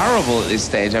comparable at this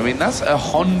stage. I mean, that's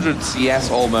 100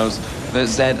 CS almost that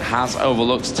Zed has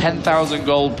overlooked. 10,000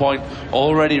 gold point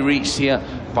already reached here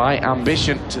by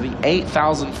Ambition to the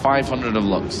 8,500 of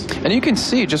Lux. And you can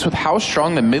see just with how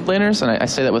strong the mid laners, and I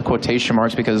say that with quotation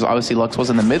marks because obviously Lux was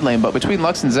in the mid lane, but between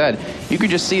Lux and Zed, you can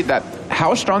just see that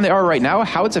how strong they are right now,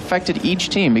 how it's affected each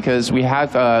team, because we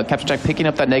have Captain Jack picking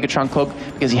up that Negatron cloak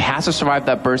because he has to survive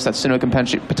that burst that Suno can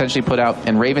potentially put out,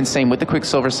 and Raven same with the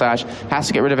Quicksilver Sash, has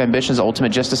to get rid of Ambition's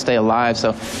ultimate just to stay alive.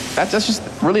 So that's just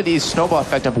really the snowball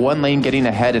effect of one lane getting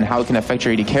ahead and how it can affect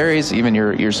your AD carries, even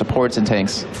your supports and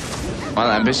tanks. Well,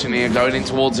 Ambition here going in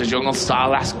towards the jungle.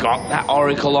 Starlass got that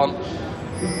Oracle on,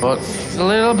 but he's a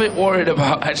little bit worried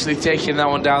about actually taking that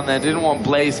one down there. Didn't want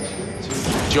Blaze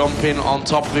to jump in on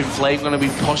top of him. Flame going to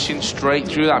be pushing straight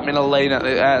through that middle lane,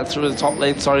 through the top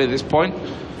lane, sorry, at this point.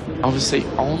 Obviously,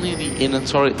 only the inner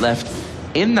turret left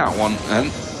in that one,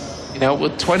 and You know,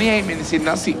 with 28 minutes in,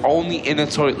 that's the only inner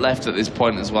turret left at this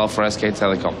point as well for SK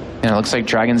Telecom. And it looks like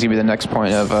Dragon's gonna be the next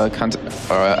point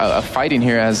of fighting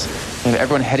here, as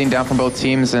everyone heading down from both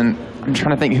teams. And I'm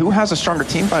trying to think who has a stronger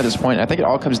team fight at this point. I think it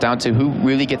all comes down to who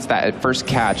really gets that first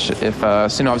catch. If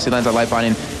Suno obviously lands that light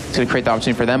binding, it's going to create the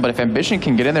opportunity for them. But if Ambition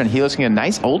can get in there and Helios can get a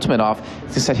nice ultimate off, it's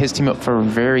going to set his team up for a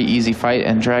very easy fight.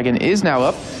 And Dragon is now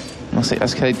up. And I'll say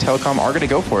SK Telecom are going to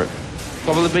go for it. A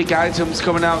couple of big items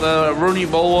coming out. The Rooney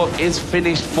Bulwark is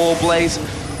finished for Blaze.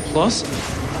 Plus,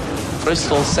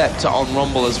 Crystal Scepter on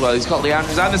Rumble as well. He's got the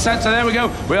Andrews and the Scepter. There we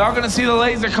go. We are going to see the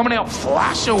laser coming out,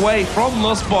 flash away from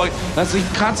Lustboy as the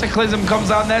Cataclysm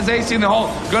comes out. And there's Ace in the hole.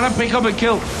 Going to pick up a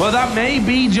kill. Well, that may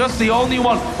be just the only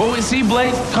one. But we see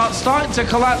Blaze starting to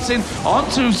collapse in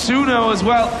onto Suno as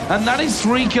well. And that is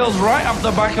 3 kills right off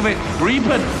the back of it.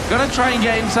 Reaper going to try and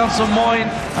get himself some more in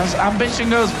as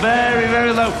Ambition goes very,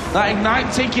 very low. That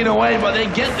Ignite ticking away, but they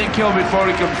get the kill before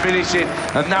he can finish it.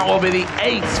 And that will be the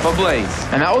ace for Blaze.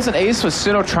 And that was an ace with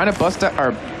Suno trying to burst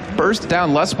down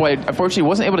Lustboy. Unfortunately,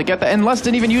 wasn't able to get that, and Lust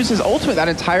didn't even use his ultimate that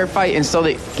entire fight, and so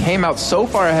they came out so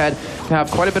far ahead to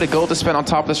have quite a bit of gold to spend on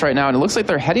top of this right now. And it looks like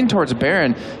they're heading towards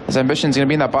Baron, as Ambition's going to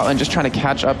be in that bot lane just trying to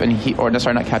catch up and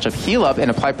heal up and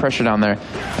apply pressure down there.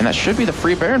 And that should be the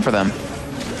free Baron for them.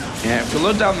 Yeah, if we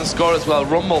look down the score as well,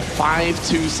 Rumble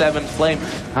 5-2-7, Flame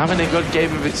having a good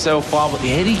game of it so far, but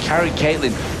the AD carried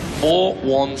Caitlyn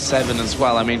 4-1-7 as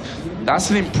well. I mean,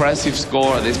 that's an impressive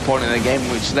score at this point in the game,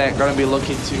 which they're going to be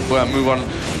looking to move on.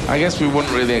 I guess we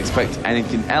wouldn't really expect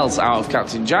anything else out of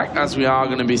Captain Jack, as we are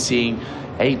going to be seeing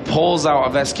a pause out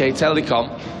of SK Telecom,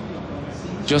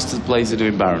 just as Blaze are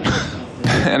doing Baron.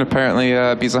 And apparently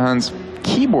Bizahan's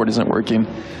keyboard isn't working,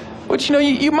 which, you know,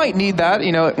 you might need that,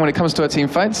 you know, when it comes to a team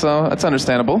fight, so that's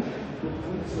understandable.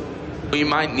 You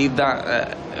might need that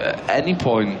at any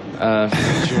point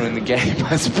during the game,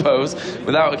 I suppose.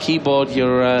 Without a keyboard,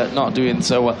 you're not doing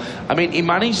so well. I mean, he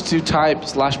managed to type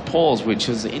 /pause, which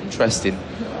is interesting,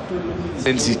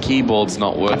 since his keyboard's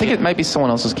not working. I think it might be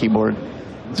someone else's keyboard,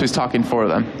 so he's talking for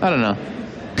them. I don't know.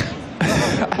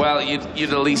 Well,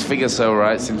 you'd at least figure so,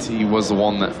 right, since he was the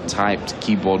one that typed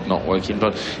keyboard not working.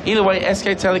 But either way, SK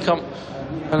Telecom,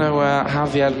 I know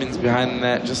have the admins behind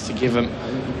there just to give them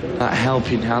that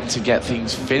helping hand to get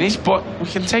things finished. But we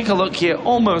can take a look here,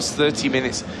 almost 30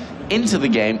 minutes into the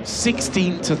game,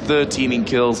 16-13 in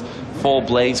kills for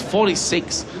Blaze,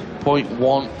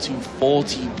 46.1 to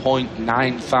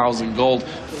 40.9 thousand gold,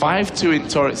 5-2 in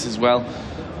turrets as well.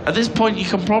 At this point, you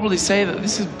can probably say that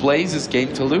this is Blaze's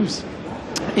game to lose.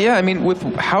 Yeah, I mean, with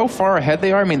how far ahead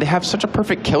they are, I mean, they have such a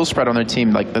perfect kill spread on their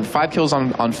team. Like the 5 kills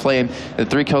on Flame, the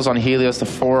 3 kills on Helios, the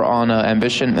 4 on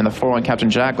Ambition, and the 4 on Captain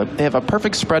Jack. Like they have a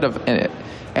perfect spread of and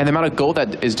the amount of gold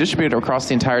that is distributed across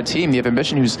the entire team. You have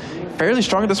Ambition, who's fairly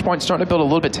strong at this point, starting to build a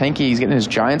little bit tanky. He's getting his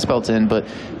Giants belt in, but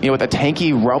you know, with a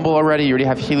tanky Rumble already, you already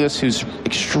have Helios, who's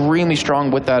extremely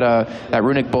strong with that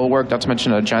Runic Bulwark. Not to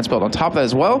mention a Giants belt on top of that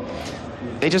as well.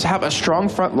 They just have a strong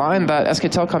front line that SK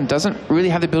Telecom doesn't really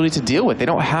have the ability to deal with. They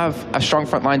don't have a strong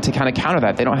front line to kind of counter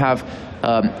that. They don't have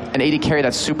an AD carry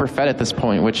that's super fed at this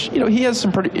point, which, you know, he has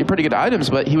some pretty good items,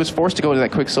 but he was forced to go to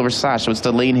that Quicksilver Slash, so it's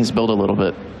delaying his build a little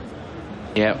bit.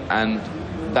 Yeah, and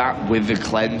that with the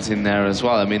cleanse in there as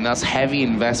well. I mean, that's heavy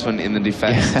investment in the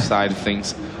defensive side of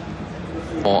things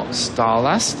for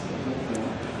Starlast.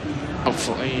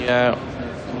 Hopefully,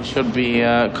 we should be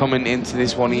coming into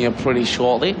this one here pretty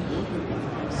shortly.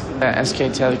 SK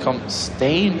Telecom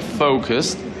staying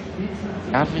focused.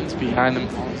 Admins behind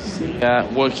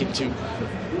them working to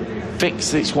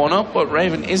fix this one up, but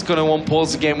Raven is going to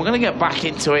unpause the game. We're going to get back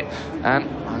into it, and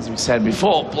as we said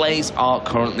before, Blaze are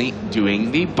currently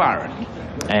doing the Baron.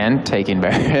 And taking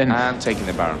Baron. And taking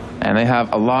the Baron. And they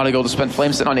have a lot of gold to spend.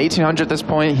 Flame sitting on 1,800 at this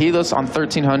point, Helios on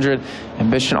 1,300,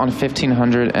 Ambition on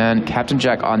 1,500, and Captain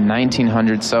Jack on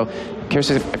 1,900. So curious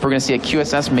if we're going to see a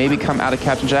QSS maybe come out of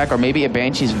Captain Jack, or maybe a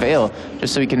Banshee's Veil,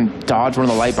 just so he can dodge one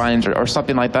of the light bindings or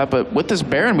something like that. But with this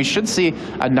Baron, we should see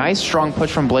a nice strong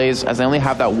push from Blaze, as they only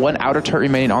have that 1 outer turret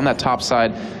remaining on that top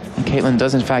side. And Caitlyn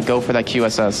does in fact go for that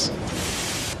QSS.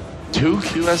 2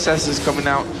 QSSs coming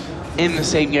out in the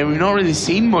same game. We've not really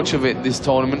seen much of it this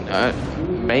tournament.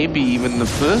 Maybe even the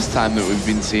first time that we've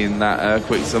been seeing that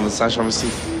Quicksilver Slash. Obviously,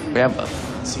 we have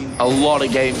seen a lot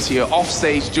of games here off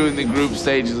stage during the group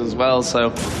stages as well.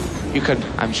 So you can,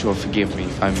 I'm sure, forgive me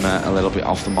if I'm a little bit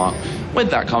off the mark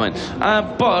with that comment.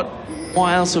 But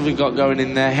what else have we got going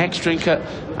in there? Hex Drinker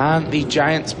and the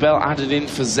Giant's Belt added in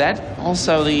for Zed.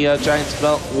 Also the Giant's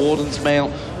Belt, Warden's Mail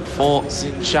for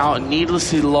Xin Chao. A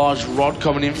needlessly large rod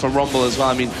coming in for Rumble as well.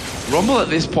 I mean, Rumble at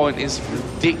this point is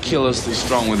ridiculously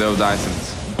strong with those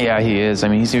items. Yeah, he is. I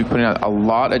mean, he's going to be putting out a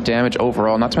lot of damage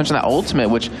overall, not to mention that ultimate,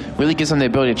 which really gives them the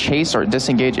ability to chase or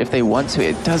disengage if they want to.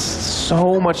 It does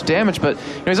so much damage, but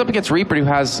he's up against Reaper, who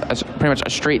has pretty much a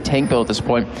straight tank build at this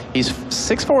point. He's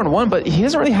 6-4-1, but he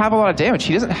doesn't really have a lot of damage.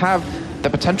 He doesn't have the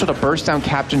potential to burst down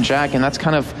Captain Jack, and that's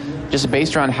kind of just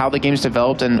based around how the game's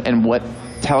developed and what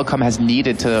Telecom has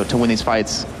needed to win these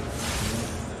fights.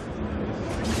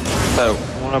 So,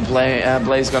 what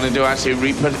Blaze going to do, actually,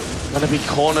 Reaper going to be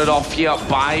cornered off here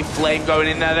by Flame going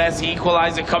in there. There's the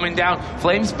equalizer coming down.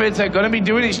 Flame Spitter going to be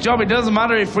doing its job. It doesn't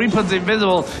matter if Reaper's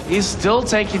invisible. He's still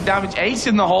taking damage. Ace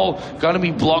in the hole going to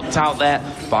be blocked out there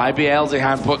by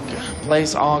BLZHand, but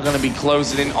Blaze are going to be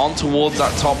closing in on towards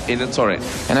that top inner turret.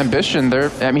 And Ambition,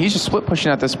 I mean, he's just split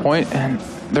pushing at this point, and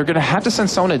they're going to have to send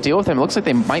someone to deal with him. It looks like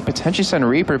they might potentially send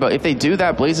Reaper, but if they do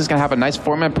that, Blaze is going to have a nice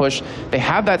 4-man push. They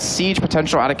have that siege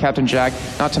potential out of Captain Jack,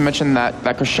 not to mention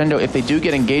that crescendo if they do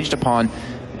get engaged upon.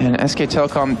 And SK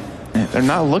Telecom, they're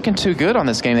not looking too good on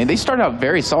this game. They started out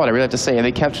very solid, I really have to say, and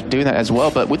they kept doing that as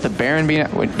well, but with the Baron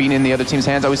being in the other team's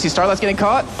hands, we see Starless getting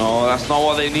caught. Oh, that's not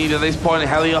what they need at this point.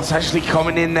 Helios actually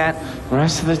coming in there. The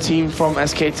rest of the team from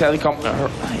SK Telecom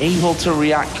are able to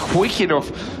react quick enough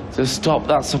to stop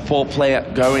that support player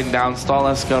going down.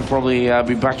 Starless going to probably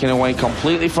be backing away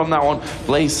completely from that one.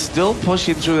 Blaze still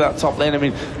pushing through that top lane. I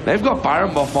mean, they've got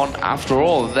Baron buff on after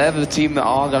all. They're the team that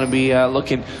are going to be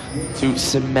looking to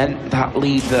cement that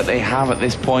lead that they have at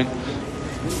this point.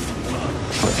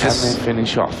 Can they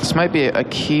finish off? This might be a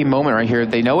key moment right here.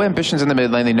 They know Ambition's in the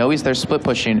mid lane. They know he's there split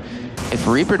pushing. If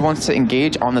Reaper wants to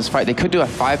engage on this fight, they could do a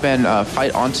 5-man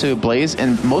fight onto Blaze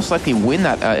and most likely win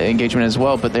that engagement as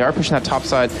well, but they are pushing that top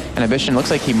side, and Ambition looks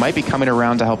like he might be coming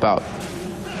around to help out.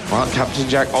 Well, Captain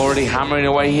Jack already hammering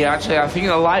away here. Actually, I think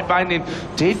the light binding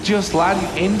did just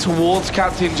land in towards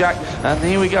Captain Jack. And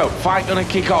here we go. Fight going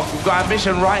to kick off. We've got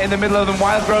Ambition right in the middle of them.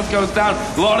 Wild Growth goes down.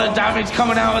 A lot of damage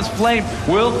coming out as Flame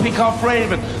will pick off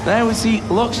Raven. There we see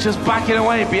Lux just backing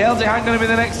away. BLZHand going to be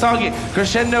the next target.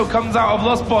 Crescendo comes out of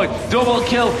Lust Boy. Double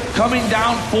kill coming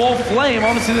down for Flame.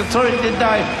 Obviously, the turret did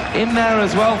die in there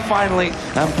as well, finally.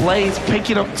 And Blaze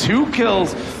picking up 2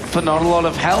 kills for not a lot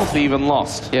of health even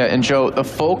lost. Yeah, and Joe, the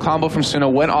full combo from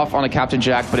Suno went off on a Captain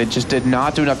Jack, but it just did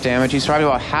not do enough damage. He's probably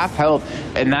about half health,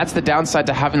 and that's the downside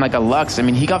to having like a Lux. I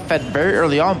mean, he got fed very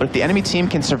early on, but if the enemy team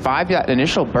can survive that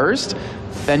initial burst,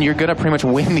 then you're gonna pretty much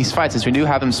win these fights, as we do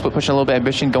have them split pushing a little bit.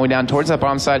 Ambition going down towards that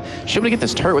bottom side. Should be able to get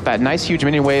this turret with that nice huge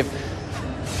minion wave,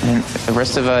 and the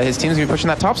rest of his team's gonna be pushing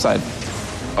that top side.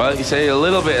 Well, you say a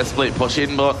little bit of split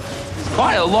pushing, but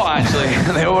quite a lot actually.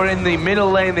 They were in the middle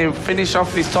lane, they finished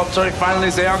off this top turret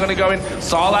finalists. They are going to go in.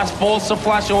 Sarlas forced to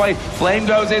flash away. Flame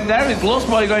goes in. There is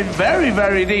Lustboy going very,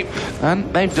 very deep.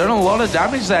 And they've done a lot of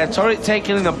damage there. Turret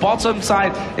taken in the bottom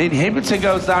side. Inhibitor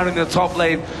goes down in the top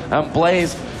lane. And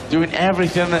Blaze doing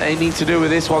everything that they need to do with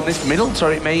this one. This middle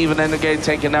turret may even end up getting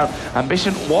taken out.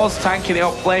 Ambition was tanking it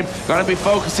up. Flame going to be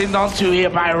focusing onto here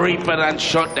by Reaper and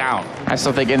shut down. I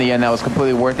still think in the end that was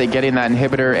completely worth it, getting that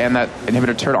inhibitor and that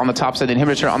inhibitor turret on the top side, the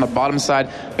inhibitor turret on the bottom side.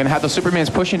 Going to have the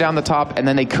Supermans pushing down the top, and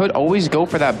then they could always go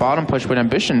for that bottom push when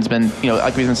Ambition's been, you know,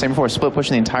 like we've been saying before, split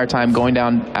pushing the entire time, going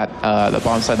down at the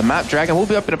bottom side of the map. Dragon will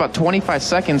be up in about 25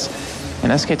 seconds.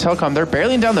 And SK Telecom, they're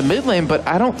barreling down the mid lane, but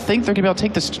I don't think they're going to be able to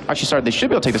take this. Actually, sorry, they should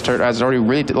be able to take this turret as it's already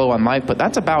really low on life, but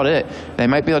that's about it. They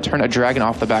might be able to turn a Dragon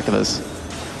off the back of this.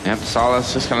 Yep,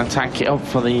 Sala's just going to tank it up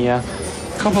for the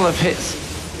couple of hits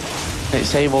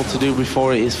it's able to do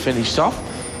before it is finished off.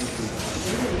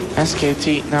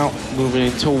 SKT now moving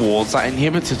in towards that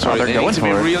inhibitor turret. They need to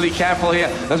be really careful here,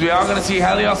 as we are going to see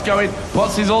Helios going,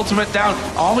 puts his ultimate down.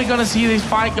 Are we going to see this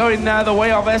fight going the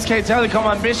way of SK Telecom?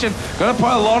 Ambition going to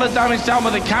put a lot of damage down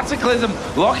with the Cataclysm,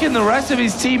 locking the rest of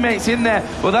his teammates in there.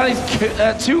 But that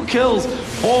is 2 kills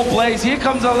for Blaze. Here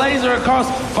comes a laser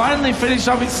across, finally finished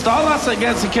off. It's Starlass that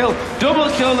gets a kill. Double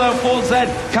kill though for Zed.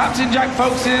 Captain Jack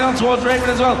focusing in on towards Raven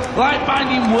as well. Light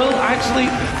Binding will actually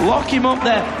lock him up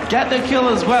there, get the kill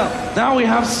as well. Now we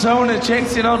have Sona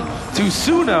chasing on to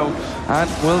Suno,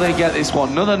 and will they get this one?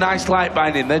 Another nice light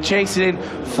binding. They're chasing in.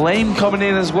 Flame coming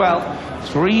in as well.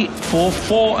 3, 4,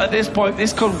 4 at this point.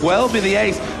 This could well be the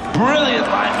ace. Brilliant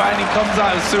light binding comes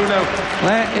out of Suno.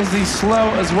 There is the slow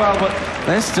as well, but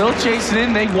they're still chasing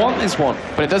in. They want this one.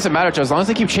 But it doesn't matter, Joe. As long as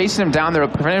they keep chasing him down, they're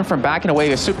preventing him from backing away.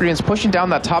 Superion's pushing down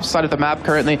that top side of the map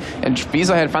currently, and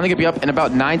Visa had finally going to be up in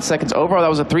about 9 seconds. Overall, that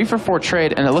was a 3-for-4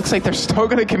 trade, and it looks like they're still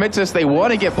going to commit to this. They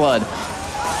want to get blood.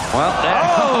 Well,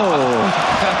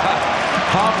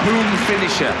 harpoon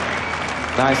finisher.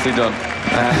 Nicely done.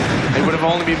 It would have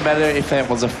only been better if there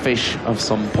was a fish of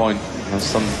some point, of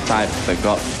some type that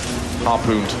got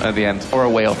harpooned at the end. Or a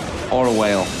whale. Or a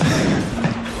whale.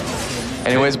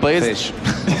 Anyways, Blaze. Fish.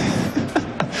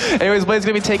 Anyways, Blaze is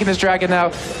going to be taking this dragon now.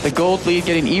 The gold lead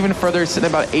getting even further,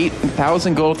 sitting at about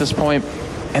 8,000 gold at this point.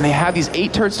 And they have these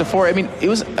 8 turrets to 4. I mean, it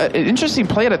was an interesting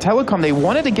play at a telecom. They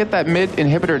wanted to get that mid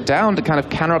inhibitor down to kind of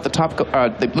counter off the top,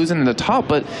 losing in the top,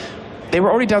 but they were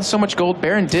already down so much gold.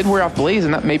 Baron did wear off Blaze,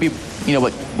 and that maybe, you know,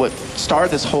 what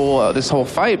started this whole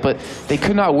fight, but they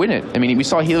could not win it. I mean, we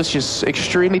saw he was just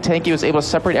extremely tanky. He was able to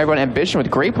separate everyone. Ambition with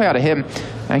great play out of him.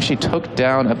 Actually took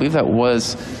down, I believe that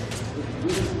was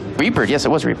Reaper. Yes,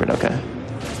 it was Reaper. Okay.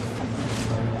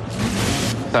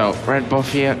 So, red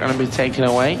buff here going to be taken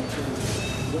away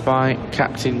by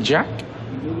Captain Jack.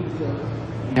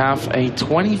 We have a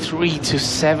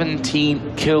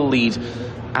 23-17 kill lead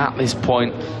at this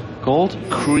point. Gold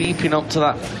creeping up to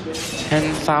that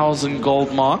 10,000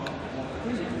 gold mark.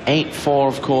 8-4,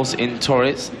 of course, in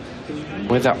turrets,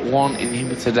 with that 1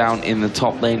 inhibitor down in the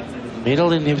top lane. Middle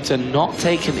inhibitor not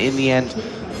taken in the end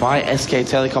by SK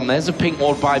Telecom. There's a pink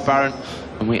ward by Baron,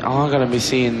 and we are going to be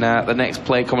seeing the next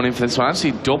play coming in for this one.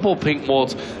 Actually, double pink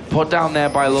wards put down there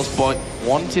by Lustboy,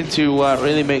 wanting to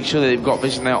really make sure that they've got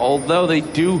vision there, although they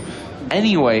do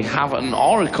anyway have an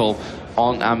Oracle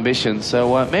on Ambition,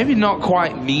 so maybe not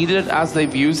quite needed as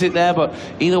they've used it there, but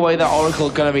either way, that Oracle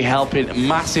is going to be helping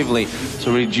massively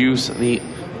to reduce the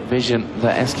vision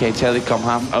that SK Telecom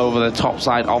have over the top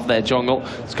side of their jungle.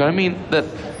 It's going to mean that,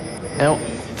 you know,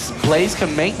 Blaze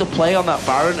can make the play on that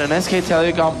Baron, and SK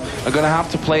Telecom are going to have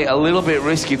to play a little bit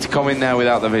risky to come in there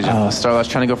without the vision. Oh, Starless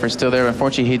trying to go for steal there.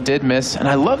 Unfortunately, he did miss. And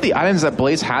I love the items that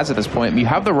Blaze has at this point. You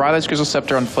have the Riley's Crystal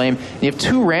Scepter on Flame, and you have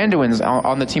 2 Randuins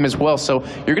on the team as well. So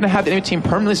you're going to have the enemy team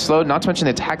permanently slowed, not to mention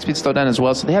the attack speed slowed down as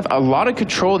well. So they have a lot of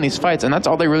control in these fights, and that's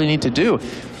all they really need to do.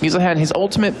 Measlehan, his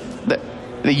ultimate...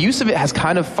 The use of it has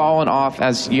kind of fallen off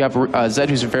as you have Zed,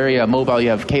 who's very mobile. You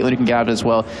have Caitlyn, who can get out as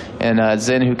well, and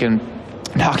Zen, who can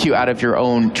knock you out of your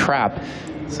own trap.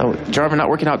 So Jarvan not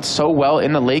working out so well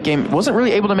in the late game. Wasn't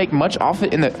really able to make much off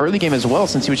it in the early game as well,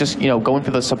 since he was just, you know, going for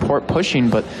the support pushing,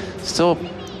 but still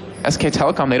SK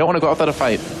Telecom, they don't want to go out without a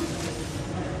fight.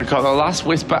 We've got the last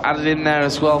Whisper added in there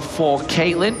as well for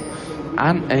Caitlyn,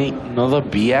 and another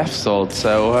BF sword,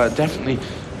 so definitely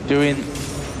doing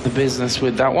the business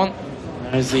with that one.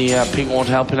 There's the pink ward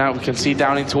helping out. We can see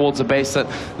down in towards the base that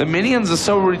the minions are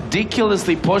so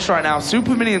ridiculously pushed right now.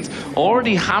 Super minions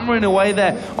already hammering away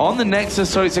there on the Nexus.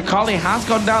 So Akali has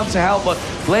gone down to help, but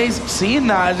Blaze seeing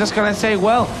that is just going to say,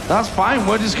 well, that's fine.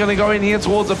 We're just going to go in here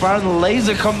towards the Baron. The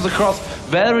laser comes across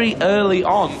very early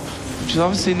on, which is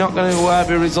obviously not going to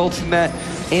be resulting there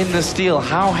in the steal.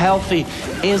 How healthy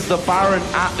is the Baron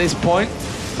at this point?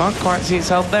 Can't quite see its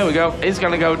health. There we go. It's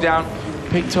going to go down.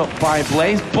 Picked up by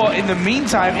Blaze, but in the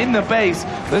meantime, in the base,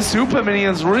 the super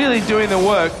minions really doing the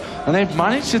work, and they've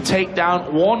managed to take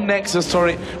down 1 Nexus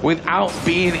turret without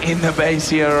being in the base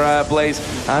here, Blaze.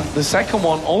 And the second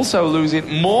one also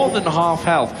losing more than half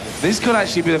health. This could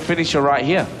actually be the finisher right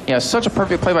here. Yeah, such a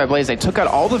perfect play by Blaze. They took out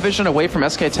all the vision away from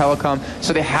SK Telecom,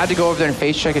 so they had to go over there and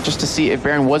face check it just to see if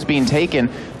Baron was being taken.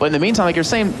 But in the meantime, like you're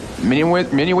saying,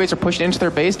 minion waves are pushing into their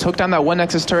base, took down that 1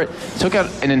 Nexus turret, took out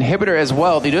an inhibitor as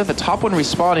well. They do have the top one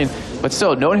respawning, but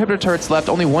still, no inhibitor turrets left,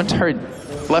 only 1 turret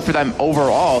left for them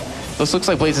overall. This looks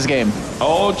like Blaze's game.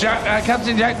 Oh,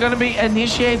 Captain Jack going to be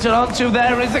initiated onto.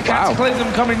 There is the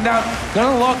Cataclysm coming down.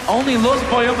 Going to lock only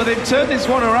Lustboy up, but they've turned this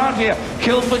one around here.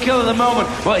 Kill for kill at the moment.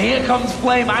 But here comes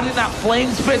Flame, adding that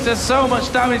Flame Spit. There's so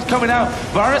much damage coming out.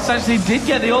 Varus actually did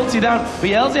get the ulti down,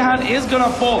 but Elzihan is going to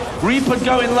fall. Reaper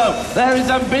going low. There is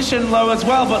Ambition low as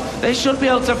well, but they should be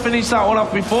able to finish that one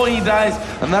off before he dies.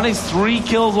 And that is 3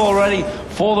 kills already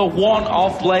for the 1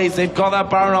 of Blaze. They've got that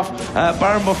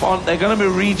Baron buff on. They're going to be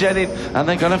regenning, and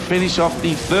they're going to finish off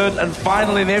the 3rd and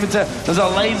final inhibitor as a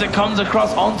laser comes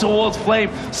across on towards Flame.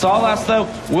 Starlass, though,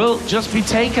 will just be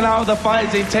taken out of the fight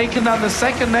as they've taken down the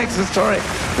 2nd Nexus turret.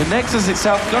 The Nexus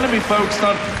itself going to be focused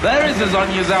on. There is the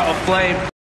Zhonya's out of Flame.